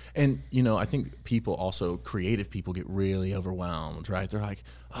it. And, I think creative people get really overwhelmed, right? They're like,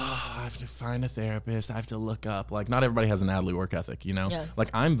 I have to find a therapist. I have to look up. Like, not everybody has an Natalie work ethic, Yeah.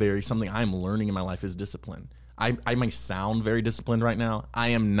 Like, something I'm learning in my life is discipline. I might sound very disciplined right now. I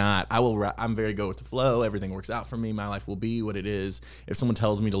am not. I'm very go with the flow. Everything works out for me. My life will be what it is. If someone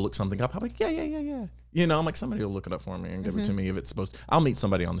tells me to look something up, I'm like, yeah. I'm like, somebody will look it up for me and give it to me if it's supposed to. I'll meet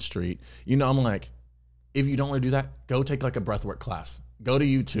somebody on the street. I'm like, if you don't want to do that, go take like a breathwork class. Go to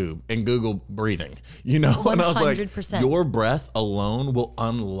YouTube and Google breathing, 100%. And I was like, your breath alone will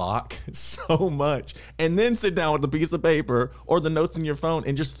unlock so much. And then sit down with a piece of paper or the notes in your phone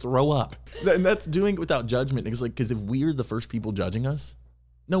and just throw up. And that's doing it without judgment. It's like, because if we're the first people judging us,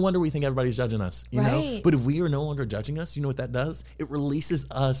 no wonder we think everybody's judging us, you know? But if we are no longer judging us, you know what that does? It releases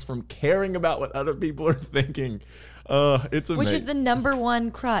us from caring about what other people are thinking. It's amazing. Which is the number one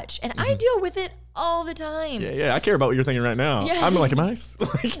crutch. And I deal with it all the time. Yeah. I care about what you're thinking right now. Yeah. I'm like, am I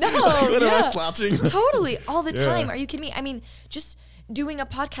slouching? Totally. All the time. Are you kidding me? I mean, just doing a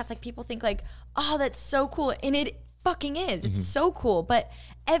podcast, like people think like, oh, that's so cool. And it fucking is. It's so cool. But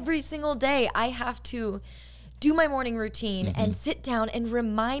every single day I have to do my morning routine and sit down and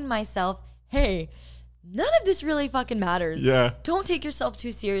remind myself, hey, none of this really fucking matters. Yeah. Don't take yourself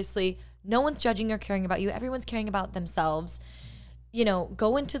too seriously. No one's judging or caring about you. Everyone's caring about themselves.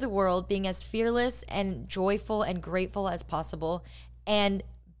 Go into the world being as fearless and joyful and grateful as possible, and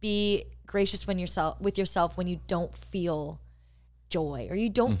be gracious with yourself when you don't feel joy or you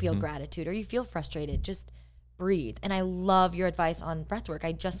don't feel gratitude or you feel frustrated. Just breathe. And I love your advice on breath work.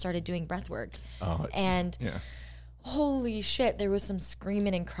 I just started doing breath work. Holy shit, there was some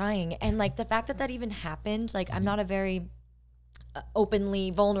screaming and crying. And like the fact that even happened, like I'm not a very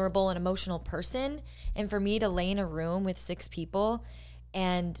openly vulnerable and emotional person, and for me to lay in a room with 6 people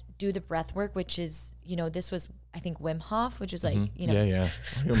and do the breath work, which is, this was, I think, Wim Hof, which is like, Yeah.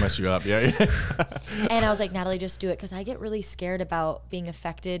 He'll mess you up. Yeah. And I was like, Natalie, just do it. Cause I get really scared about being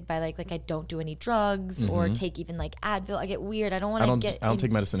affected by like I don't do any drugs or take even like Advil. I get weird. I don't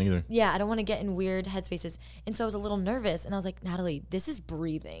take medicine either. Yeah. I don't want to get in weird headspaces. And so I was a little nervous, and I was like, Natalie, this is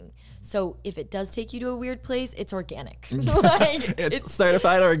breathing. So if it does take you to a weird place, it's organic. It's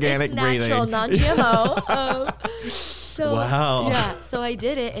certified organic breathing. Natural, non-GMO. Wow. Yeah. So I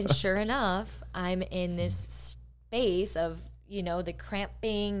did it, and sure enough, I'm in this space of, the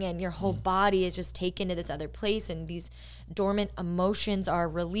cramping, and your whole body is just taken to this other place, and these dormant emotions are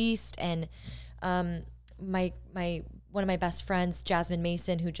released. And my one of my best friends, Jasmine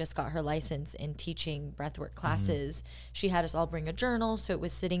Mason, who just got her license in teaching breathwork classes, she had us all bring a journal, so it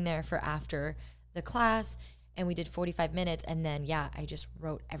was sitting there for after the class. And we did 45 minutes, and then, I just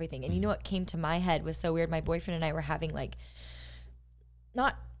wrote everything. And you know what came to my head was so weird. My boyfriend and I were having, like,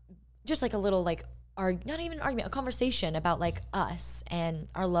 not just like a little like not even an argument, a conversation about like us and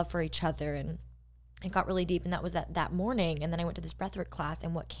our love for each other, and it got really deep. And that was that morning. And then I went to this breathwork class,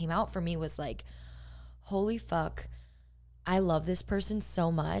 and what came out for me was like, holy fuck, I love this person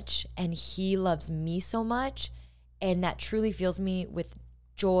so much, and he loves me so much, and that truly fills me with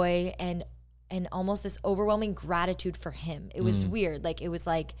joy and almost this overwhelming gratitude for him. It was weird. Like, it was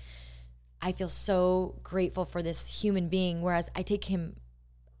like, I feel so grateful for this human being, whereas I take him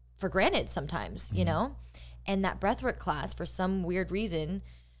for granted sometimes, you know? And that breathwork class, for some weird reason,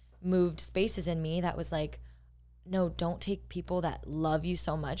 moved spaces in me that was like, no, don't take people that love you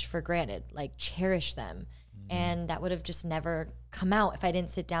so much for granted. Like, cherish them. And that would have just never come out if I didn't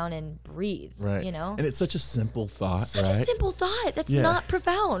sit down and breathe, right? You know? And it's such a simple thought, such right? a simple thought. That's not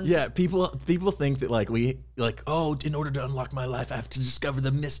profound. Yeah, people think that like oh, in order to unlock my life, I have to discover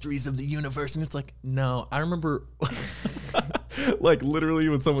the mysteries of the universe. And it's like, no. I remember like literally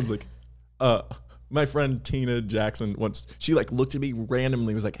when someone's like, my friend Tina Jackson once, she like looked at me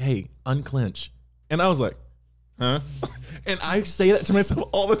randomly, was like, hey, unclench. And I was like, huh? And I say that to myself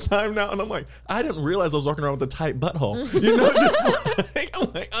all the time now, and I'm like, I didn't realize I was walking around with a tight butthole. You know, just like,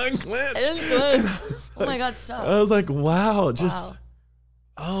 I'm like, unclench. Oh my God, stop. I was like, wow, just,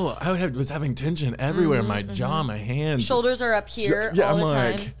 was having tension everywhere, my jaw, my hands. Shoulders are up here all the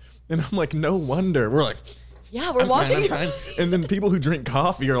time. And I'm like, no wonder. We're like, yeah, we're walking. I'm fine. And then people who drink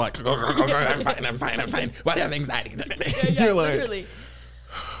coffee are like, I'm fine. Why do I have anxiety? Yeah, you're like, literally.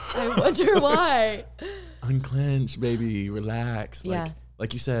 I wonder why. Unclench, baby, relax.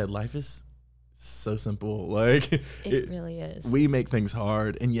 Like you said, life is so simple. Like it really is. We make things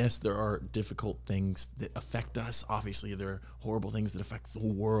hard, and yes, there are difficult things that affect us. Obviously, there are horrible things that affect the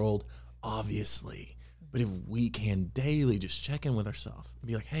world, obviously. But if we can daily just check in with ourselves and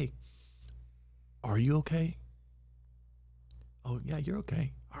be like, hey, are you okay? Oh, yeah, you're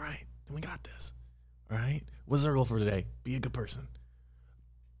okay. All right, then we got this. All right? What's our goal for today? Be a good person.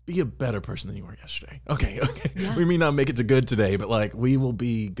 Be a better person than you were yesterday. Okay. Yeah. We may not make it to good today, but like we will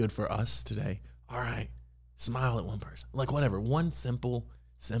be good for us today. All right. Smile at one person. Like whatever. One simple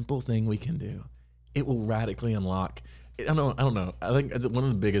thing we can do. It will radically unlock. I don't know. I think one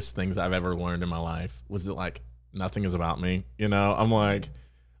of the biggest things I've ever learned in my life was that like nothing is about me. You know, I'm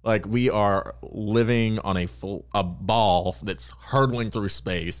like we are living on a ball that's hurtling through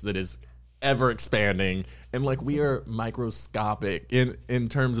space that is ever expanding, and like we are microscopic in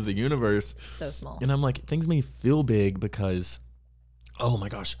terms of the universe. So small. And I'm like, things may feel big because, oh my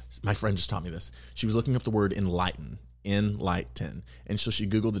gosh, my friend just taught me this. She was looking up the word enlighten, and so she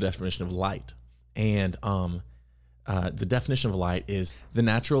Googled the definition of light, and the definition of light is the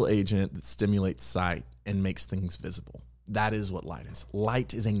natural agent that stimulates sight and makes things visible. That is what light is.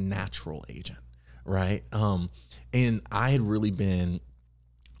 Light is a natural agent, right? And I had really been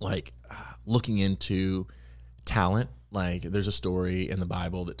like looking into talent. Like there's a story in the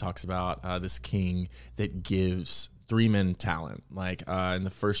Bible that talks about this king that gives 3 men talent. Like and the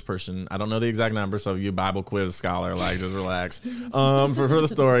first person, I don't know the exact number, so you Bible quiz scholar, like just relax. For the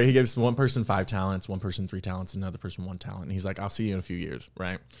story, he gives one person 5 talents, one person 3 talents, another person 1 talent. And he's like, I'll see you in a few years,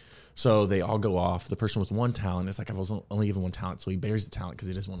 right? So they all go off. The person with 1 talent is like, I was only given 1 talent, so he bears the talent because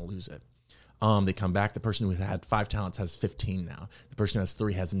he doesn't want to lose it. They come back. The person who had 5 talents has 15 now. The person who has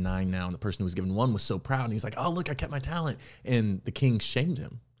 3 has 9 now. And the person who was given 1 was so proud. And he's like, oh, look, I kept my talent. And the king shamed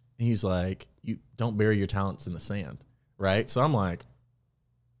him. And he's like, you don't bury your talents in the sand, right? So I'm like,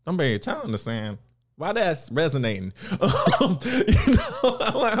 don't bury your talent in the sand. Why that's resonating? I'm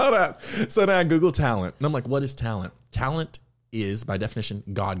like, hold up. So now I Google talent. And I'm like, what is talent? Talent is, by definition,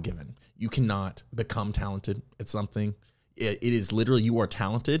 God-given. You cannot become talented at something. It is literally you are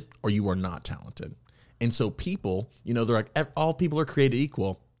talented or you are not talented. And so people, you know, they're like, all people are created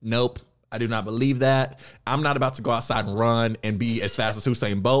equal. Nope. I do not believe that. I'm not about to go outside and run and be as fast as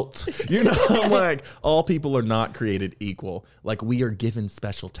Usain Bolt. You know, I'm like, all people are not created equal. Like we are given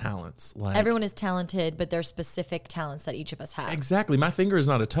special talents. Like everyone is talented, but there are specific talents that each of us have. Exactly. My finger is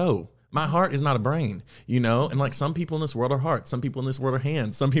not a toe. My heart is not a brain, you know? And like some people in this world are hearts. Some people in this world are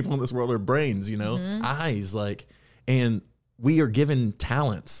hands. Some people in this world are brains, you know, eyes, like, and we are given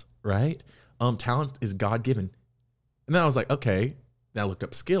talents, right? Talent is God-given. And then I was like, okay, then I looked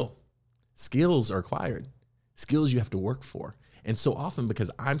up skill. Skills are acquired. Skills you have to work for. And so often,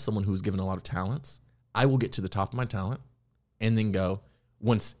 because I'm someone who's given a lot of talents, I will get to the top of my talent and then go,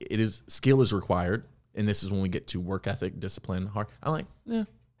 once skill is required, and this is when we get to work ethic, discipline, heart, I'm like, yeah.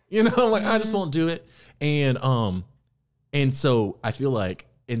 You know, like I just won't do it. And so I feel like,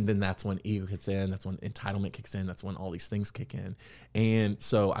 and then that's when ego kicks in, that's when entitlement kicks in, that's when all these things kick in. And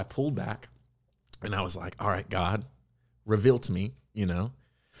so I pulled back and I was like, all right, God, reveal to me you know,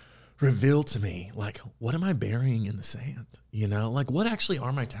 reveal to me, like, what am I burying in the sand? You know, like, what actually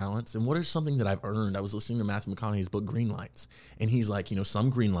are my talents and what are something that I've earned? I was listening to Matthew McConaughey's book, Green Lights, and he's like, you know, some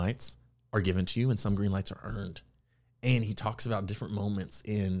green lights are given to you and some green lights are earned. And he talks about different moments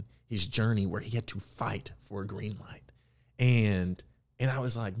in his journey where he had to fight for a green light. And I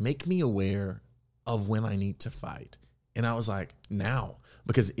was like, make me aware of when I need to fight. And I was like, now,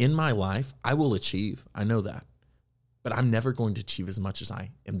 because in my life, I will achieve. I know that. But I'm never going to achieve as much as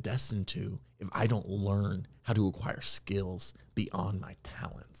I am destined to if I don't learn how to acquire skills beyond my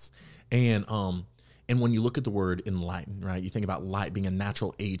talents. And when you look at the word enlighten, right, you think about light being a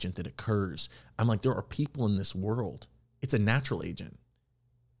natural agent that occurs. I'm like, there are people in this world. It's a natural agent.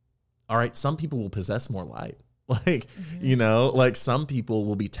 All right, some people will possess more light. Like, you know, like some people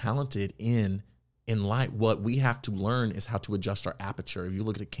will be talented in light. What we have to learn is how to adjust our aperture. If you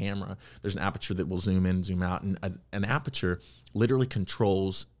look at a camera, there's an aperture that will zoom in, zoom out, and an aperture literally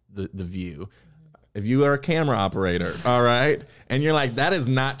controls the view. If you are a camera operator, all right, and you're like, that is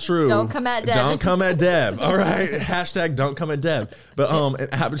not true. Don't come at Dev. Don't come at Dev. All right. Hashtag don't come at Dev. But an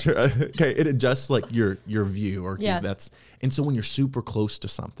aperture, okay, it adjusts like your view. Or and so when you're super close to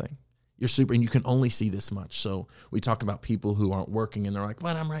something, and you can only see this much. So we talk about people who aren't working and they're like,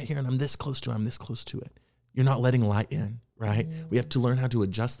 but I'm right here and I'm this close to it. You're not letting light in, right? We have to learn how to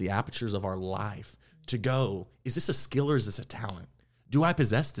adjust the apertures of our life to go, is this a skill or is this a talent? Do I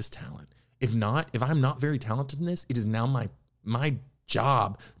possess this talent? If not, if I'm not very talented in this, it is now my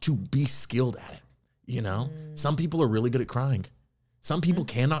job to be skilled at it. You know, some people are really good at crying. Some people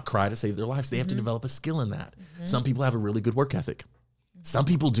cannot cry to save their lives. They have to develop a skill in that. Some people have a really good work ethic. Some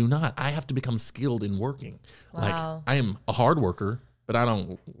people do not. I have to become skilled in working. Wow. Like, I am a hard worker, but I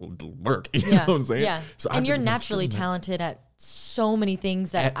don't work. You know what I'm saying? Yeah. So and you're naturally talented at so many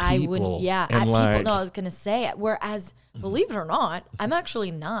things that I wouldn't. Yeah. And people. No, I was going to say. Whereas, believe it or not, I'm actually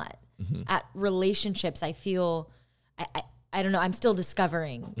not at relationships. I feel, I don't know. I'm still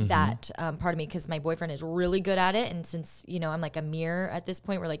discovering that part of me because my boyfriend is really good at it. And since, you know, I'm like a mirror at this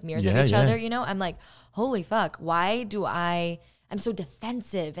point, we're like mirrors of each other, you know, I'm like, holy fuck, why do I'm so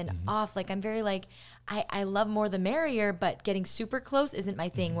defensive and off. Like, I'm very like, I love more the merrier, but getting super close isn't my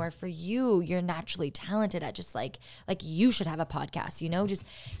thing. Where for you, you're naturally talented at just like you should have a podcast, you know, just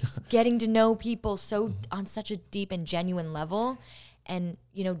getting to know people so on such a deep and genuine level. And,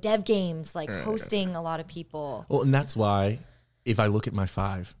 you know, dev games, like hosting a lot of people. Well, and that's why if I look at my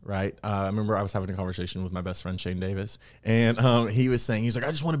 5, right? I remember I was having a conversation with my best friend, Shane Davis, and he was saying, he's like,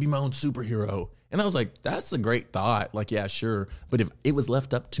 I just want to be my own superhero. And I was like, that's a great thought. Like, yeah, sure. But if it was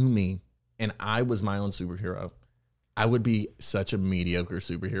left up to me and I was my own superhero, I would be such a mediocre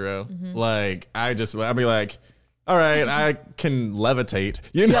superhero. Like, I'd be like, all right, I can levitate,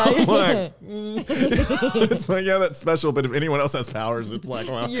 you know, like, it's like, yeah, that's special. But if anyone else has powers, it's like,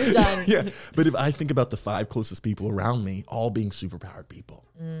 well, you're done. Yeah. But if I think about the 5 closest people around me, all being superpowered people,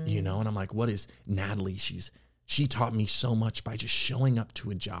 you know, and I'm like, what is Natalie? She taught me so much by just showing up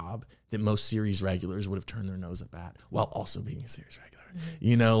to a job that most series regulars would have turned their nose up at while also being a series regular.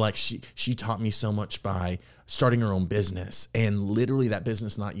 You know, like she taught me so much by starting her own business and literally that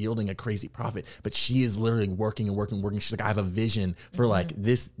business not yielding a crazy profit, but she is literally working. She's like, I have a vision for like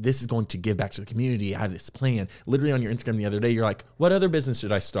this is going to give back to the community. I have this plan. Literally on your Instagram the other day, you're like, what other business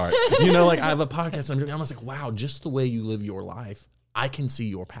should I start? You know, like I have a podcast. And I was like, wow, just the way you live your life, I can see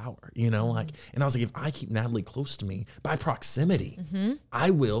your power, you know, like, and I was like, if I keep Natalie close to me by proximity,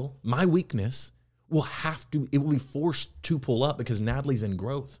 my weakness it will be forced to pull up because Natalie's in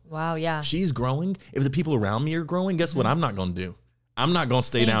growth. Wow, yeah. She's growing. If the people around me are growing, guess what I'm not going to do? I'm not going to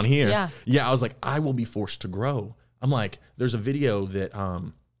stay down here. Yeah, I was like, I will be forced to grow. I'm like, there's a video that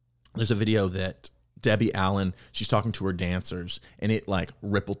Debbie Allen, she's talking to her dancers and it like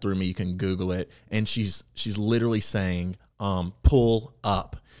rippled through me. You can Google it. And she's literally saying, pull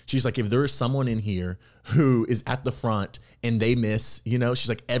up. She's like, if there is someone in here who is at the front and they miss, you know, she's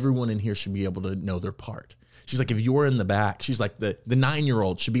like, everyone in here should be able to know their part. She's like, if you're in the back, she's like, the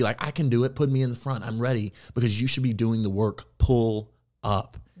 9-year-old should be like, I can do it. Put me in the front. I'm ready because you should be doing the work. Pull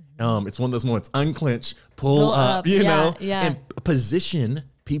up. It's one of those moments, unclench, pull up, you know, and position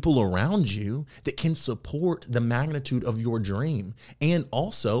people around you that can support the magnitude of your dream and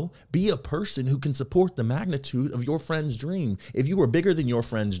also be a person who can support the magnitude of your friend's dream. If you were bigger than your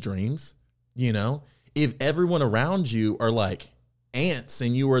friend's dreams, you know, if everyone around you are like ants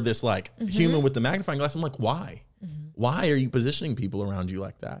and you are this like human with the magnifying glass, I'm like, why? Why are you positioning people around you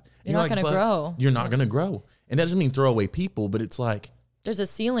like that? You're not going to grow. You're not going to grow. And that doesn't mean throw away people, but it's like, there's a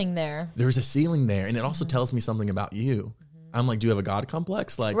ceiling there. There's a ceiling there. And it also tells me something about you. I'm like, do you have a God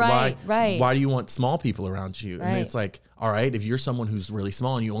complex? Like, Right. why do you want small people around you? Right. And it's like, all right, if you're someone who's really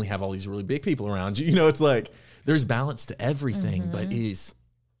small and you only have all these really big people around you, it's like there's balance to everything, but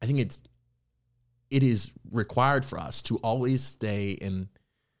I think it is required for us to always stay in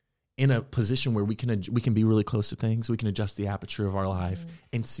a position where we can be really close to things. We can adjust the aperture of our life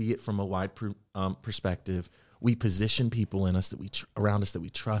and see it from a wide perspective. We position people in us around us that we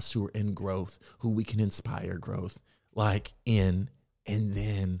trust, who are in growth, who we can inspire growth, and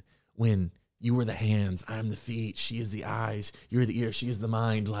then when you are the hands, I'm the feet, she is the eyes, you're the ear, she is the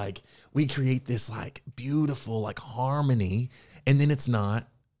mind. Like, we create this beautiful harmony, and then it's not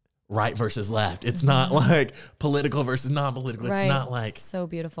right versus left. It's not like political versus non-political. Right. It's not like so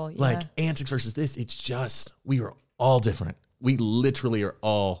beautiful. Yeah. Like antics versus this. It's just, we are all different. We literally are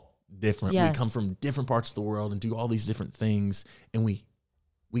all different. Yes. We come from different parts of the world and do all these different things. And we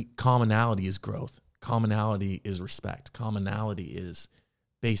commonality is growth. Commonality is respect. Commonality is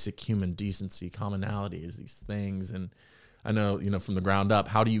basic human decency. Commonality is these things. And I know, from the ground up,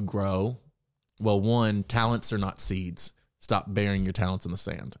 how do you grow? Well, one, talents are not seeds. Stop burying your talents in the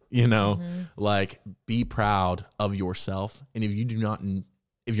sand, be proud of yourself. And if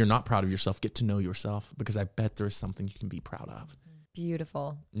you're not proud of yourself, get to know yourself, because I bet there's something you can be proud of.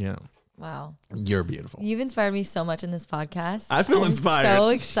 Beautiful. Yeah. Wow. You're beautiful. You've inspired me so much in this podcast. I feel inspired. So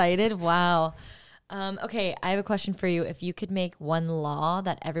excited. Wow. Okay. I have a question for you. If you could make one law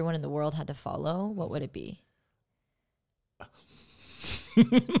that everyone in the world had to follow, what would it be?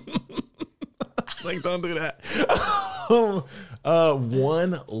 Don't do that.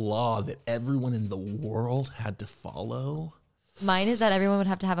 One law that everyone in the world had to follow. Mine is that everyone would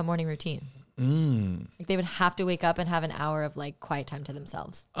have to have a morning routine. They would have to wake up and have an hour of quiet time to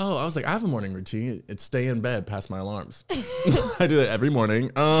themselves. Oh, I was like, I have a morning routine. It's stay in bed past my alarms. I do that every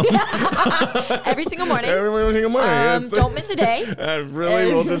morning. Every single morning. Every single morning. Don't miss a day. I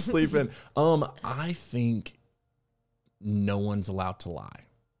really will just sleep in. I think no one's allowed to lie.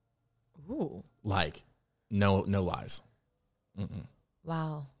 Ooh. No lies. Mm-mm.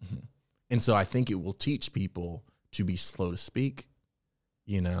 Wow. Mm-hmm. And so I think it will teach people to be slow to speak.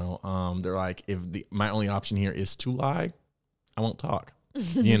 They're like, if my only option here is to lie, I won't talk.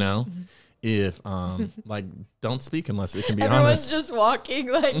 If don't speak unless it can be Everyone's honest. Just walking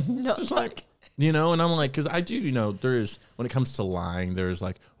no. Just and I'm like, because I do, there's, when it comes to lying, there's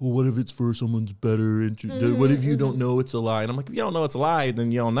well, what if it's for someone's better interest? What if you don't know it's a lie? And I'm like, if you don't know it's a lie,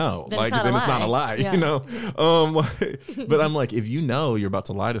 then you don't know. Then it's not a lie, yeah. But I'm like, if you know you're about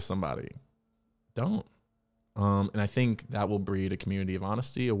to lie to somebody, don't. And I think that will breed a community of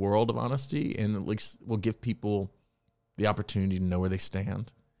honesty, a world of honesty, and at least will give people the opportunity to know where they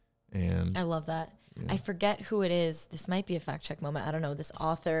stand. And I love that. Yeah. I forget who it is. This might be a fact check moment. I don't know. This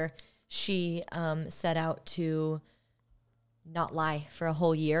author, she set out to not lie for a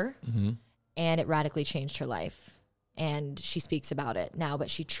whole year, and it radically changed her life. And she speaks about it now, but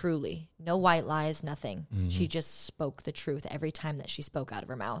she truly, no white lies, nothing. She just spoke the truth every time that she spoke out of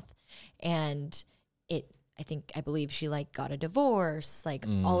her mouth. And I believe she got a divorce,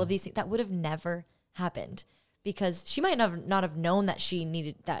 all of these things that would have never happened, because she might not have known that she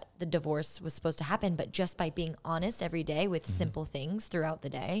needed, that the divorce was supposed to happen, but just by being honest every day with simple things throughout the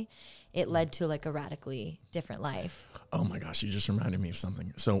day, it led to a radically different life. Oh my gosh, you just reminded me of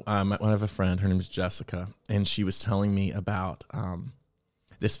something. So I have a friend, her name is Jessica, and she was telling me about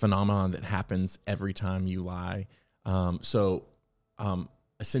this phenomenon that happens every time you lie.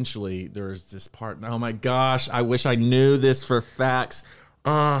 Essentially, there's this part. Oh my gosh, I wish I knew this for facts.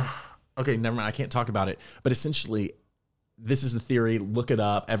 Okay, never mind. I can't talk about it. But essentially, this is the theory. Look it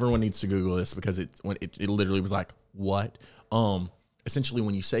up. Everyone needs to Google this, because it literally was like, what? Essentially,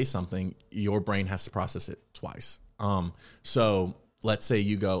 when you say something, your brain has to process it twice. So let's say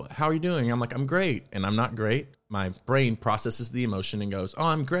you go, how are you doing? I'm like, I'm great. And I'm not great. My brain processes the emotion and goes, oh,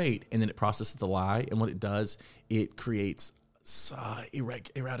 I'm great. And then it processes the lie. And what it does, it creates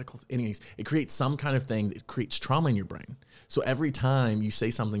it creates some kind of thing that creates trauma in your brain. So every time you say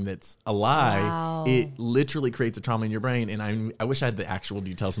something that's a lie, it literally creates a trauma in your brain. And I wish I had the actual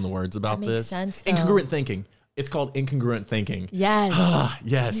details and the words about this. Sense, incongruent thinking. It's called incongruent thinking. Yes.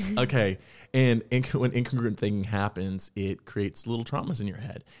 Yes. Okay. And when incongruent thinking happens, it creates little traumas in your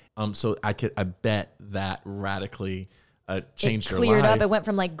head. So I bet that radically changed your life. It cleared up. It went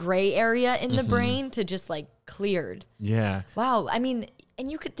from gray area in the brain to just cleared. Yeah. Wow. I mean,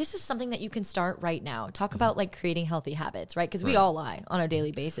 and this is something that you can start right now. Talk about creating healthy habits, right? Because we all lie on a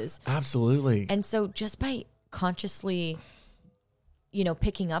daily basis. Absolutely. And so just by consciously,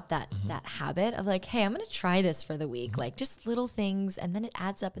 picking up that habit of hey, I'm going to try this for the week, just little things, and then it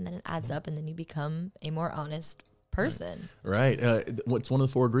adds up, and then it adds up, and then you become a more honest person. Right. What's one of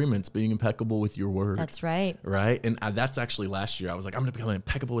the 4 agreements? Being impeccable with your word. That's right. Right. And that's actually last year. I was like, I'm going to become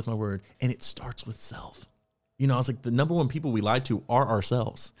impeccable with my word. And it starts with self. You know, I was like, the number one people we lie to are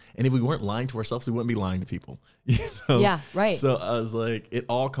ourselves. And if we weren't lying to ourselves, we wouldn't be lying to people. You know? Yeah, right. So I was like, it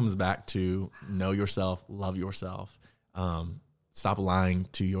all comes back to know yourself, love yourself, stop lying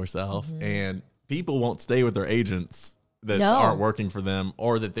to yourself. And people won't stay with their agents that aren't working for them,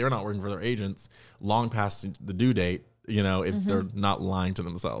 or that they're not working for their agents long past the due date, you know, if they're not lying to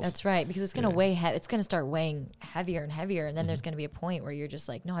themselves. That's right. Because it's going to weigh, it's going to start weighing heavier and heavier. And then there's going to be a point where you're just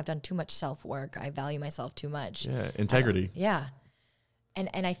like, no, I've done too much self-work. I value myself too much. Yeah. Integrity. Yeah.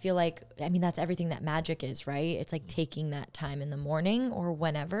 And I feel like, I mean, that's everything that magic is, right? It's like taking that time in the morning or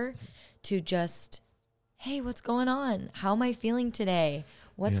whenever to just, hey, what's going on? How am I feeling today?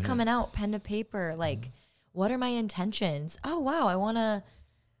 What's coming out? Pen to paper. Like, what are my intentions? Oh, wow.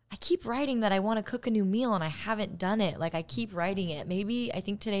 I keep writing that I want to cook a new meal and I haven't done it. Like, I keep writing it. Maybe I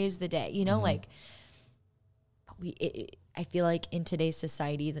think today is the day, you know, like I feel like in today's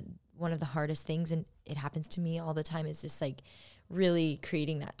society that one of the hardest things, and it happens to me all the time, is just like really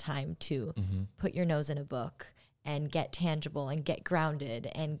creating that time to put your nose in a book and get tangible and get grounded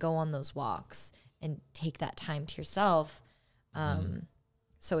and go on those walks and take that time to yourself.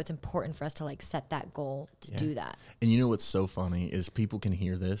 So it's important for us to like set that goal to do that. And you know what's so funny is people can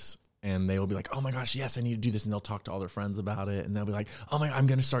hear this and they will be like, oh my gosh, yes, I need to do this. And they'll talk to all their friends about it. And they'll be like, oh my God, I'm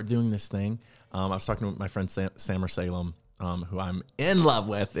going to start doing this thing. I was talking to my friend Sammer Salem, who I'm in love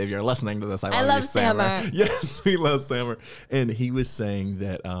with. If you're listening to this, I love Sammer. Yes, we love Sammer. And he was saying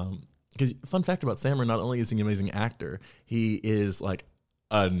that, because fun fact about Sammer, not only is he an amazing actor, he is like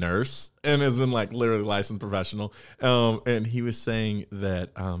a nurse and has been like literally licensed professional. And he was saying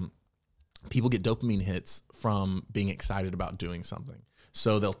that people get dopamine hits from being excited about doing something.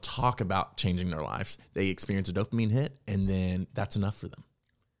 So they'll talk about changing their lives. They experience a dopamine hit and then that's enough for them.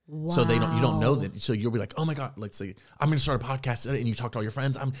 Wow. So you don't know that. So you'll be like, oh my God, let's say I'm going to start a podcast today, and you talk to all your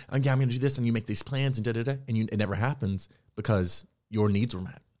friends. I'm going to do this, and you make these plans and and it never happens because your needs were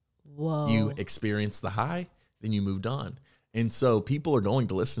met. Whoa. You experienced the high, then you moved on. And so people are going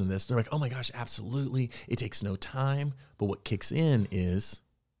to listen to this. They're like, oh my gosh, absolutely. It takes no time. But what kicks in is,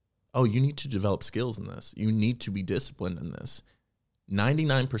 oh, you need to develop skills in this. You need to be disciplined in this.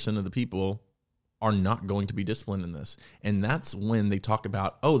 99% of the people are not going to be disciplined in this. And that's when they talk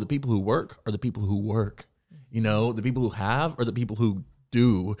about, oh, the people who work are the people who work. You know, the people who have are the people who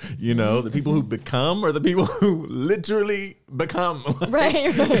do. You know, the people who become are the people who literally become. Right.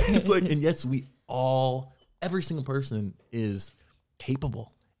 It's like, and yes, every single person is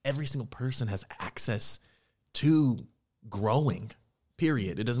capable. Every single person has access to growing,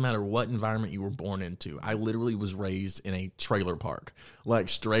 period. It doesn't matter what environment you were born into. I literally was raised in a trailer park, like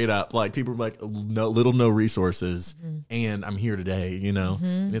straight up, like people were like no resources. And I'm here today, you know?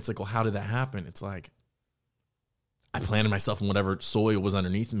 And it's like, well, how did that happen? It's like, I planted myself in whatever soil was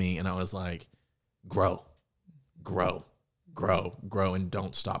underneath me. And I was like, grow, and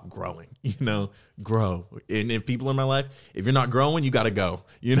don't stop growing, you know, grow. And if people in my life, if you're not growing, you got to go,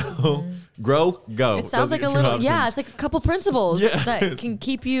 you know, grow, go. It sounds like a little, it's like a couple principles that can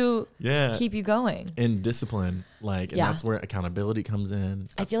keep you going. And discipline, and that's where accountability comes in.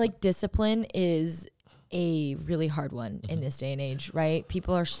 I feel like discipline is a really hard one in this day and age, right?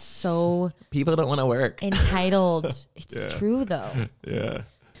 People don't want to work. Entitled. It's true though. Yeah.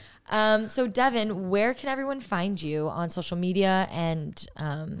 So Devin, where can everyone find you on social media and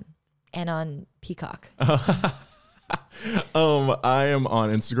on Peacock? I am on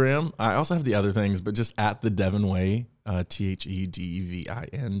Instagram. I also have the other things, but just at the Devin Way,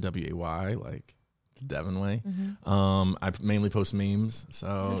 TheDevinWay, like the Devin Way. I mainly post memes,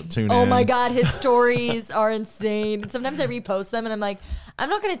 so tune in. Oh my God, his stories are insane. Sometimes I repost them and I'm like, I'm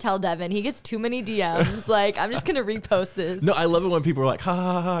not going to tell Devin. He gets too many DMs. Like, I'm just going to repost this. No, I love it when people are like, ha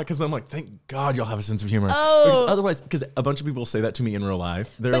ha ha, because I'm like, thank God y'all have a sense of humor. Oh. Because a bunch of people say that to me in real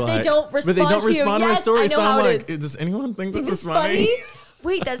life. They don't respond to my stories. So I'm like, does anyone think this is funny?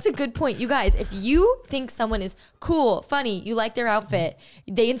 Wait, that's a good point. You guys, if you think someone is cool, funny, you like their outfit,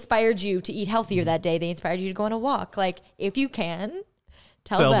 they inspired you to eat healthier that day, they inspired you to go on a walk. Like, if you can,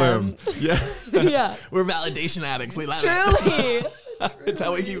 tell them. Yeah. Yeah. We're validation addicts. We love it. Truly. It's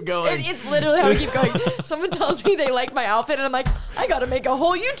how we keep going. It's literally how we keep going. Someone tells me they like my outfit, and I'm like, I got to make a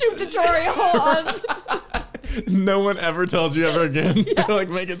whole YouTube tutorial on. No one ever tells you ever again. Yeah. Like,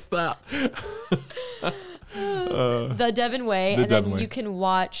 make it stop. The Devin Way, and then you can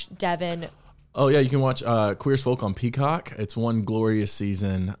watch Devin. Oh yeah, you can watch Queer as Folk on Peacock. It's one glorious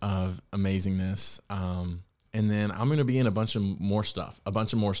season of amazingness. And then I'm going to be in a bunch of more stuff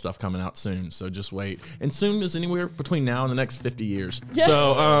coming out soon. So just wait. And soon is anywhere between now and the next 50 years. Yeah.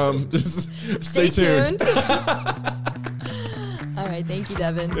 So just stay tuned. All right. Thank you,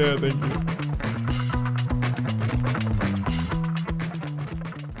 Devin. Yeah, thank you.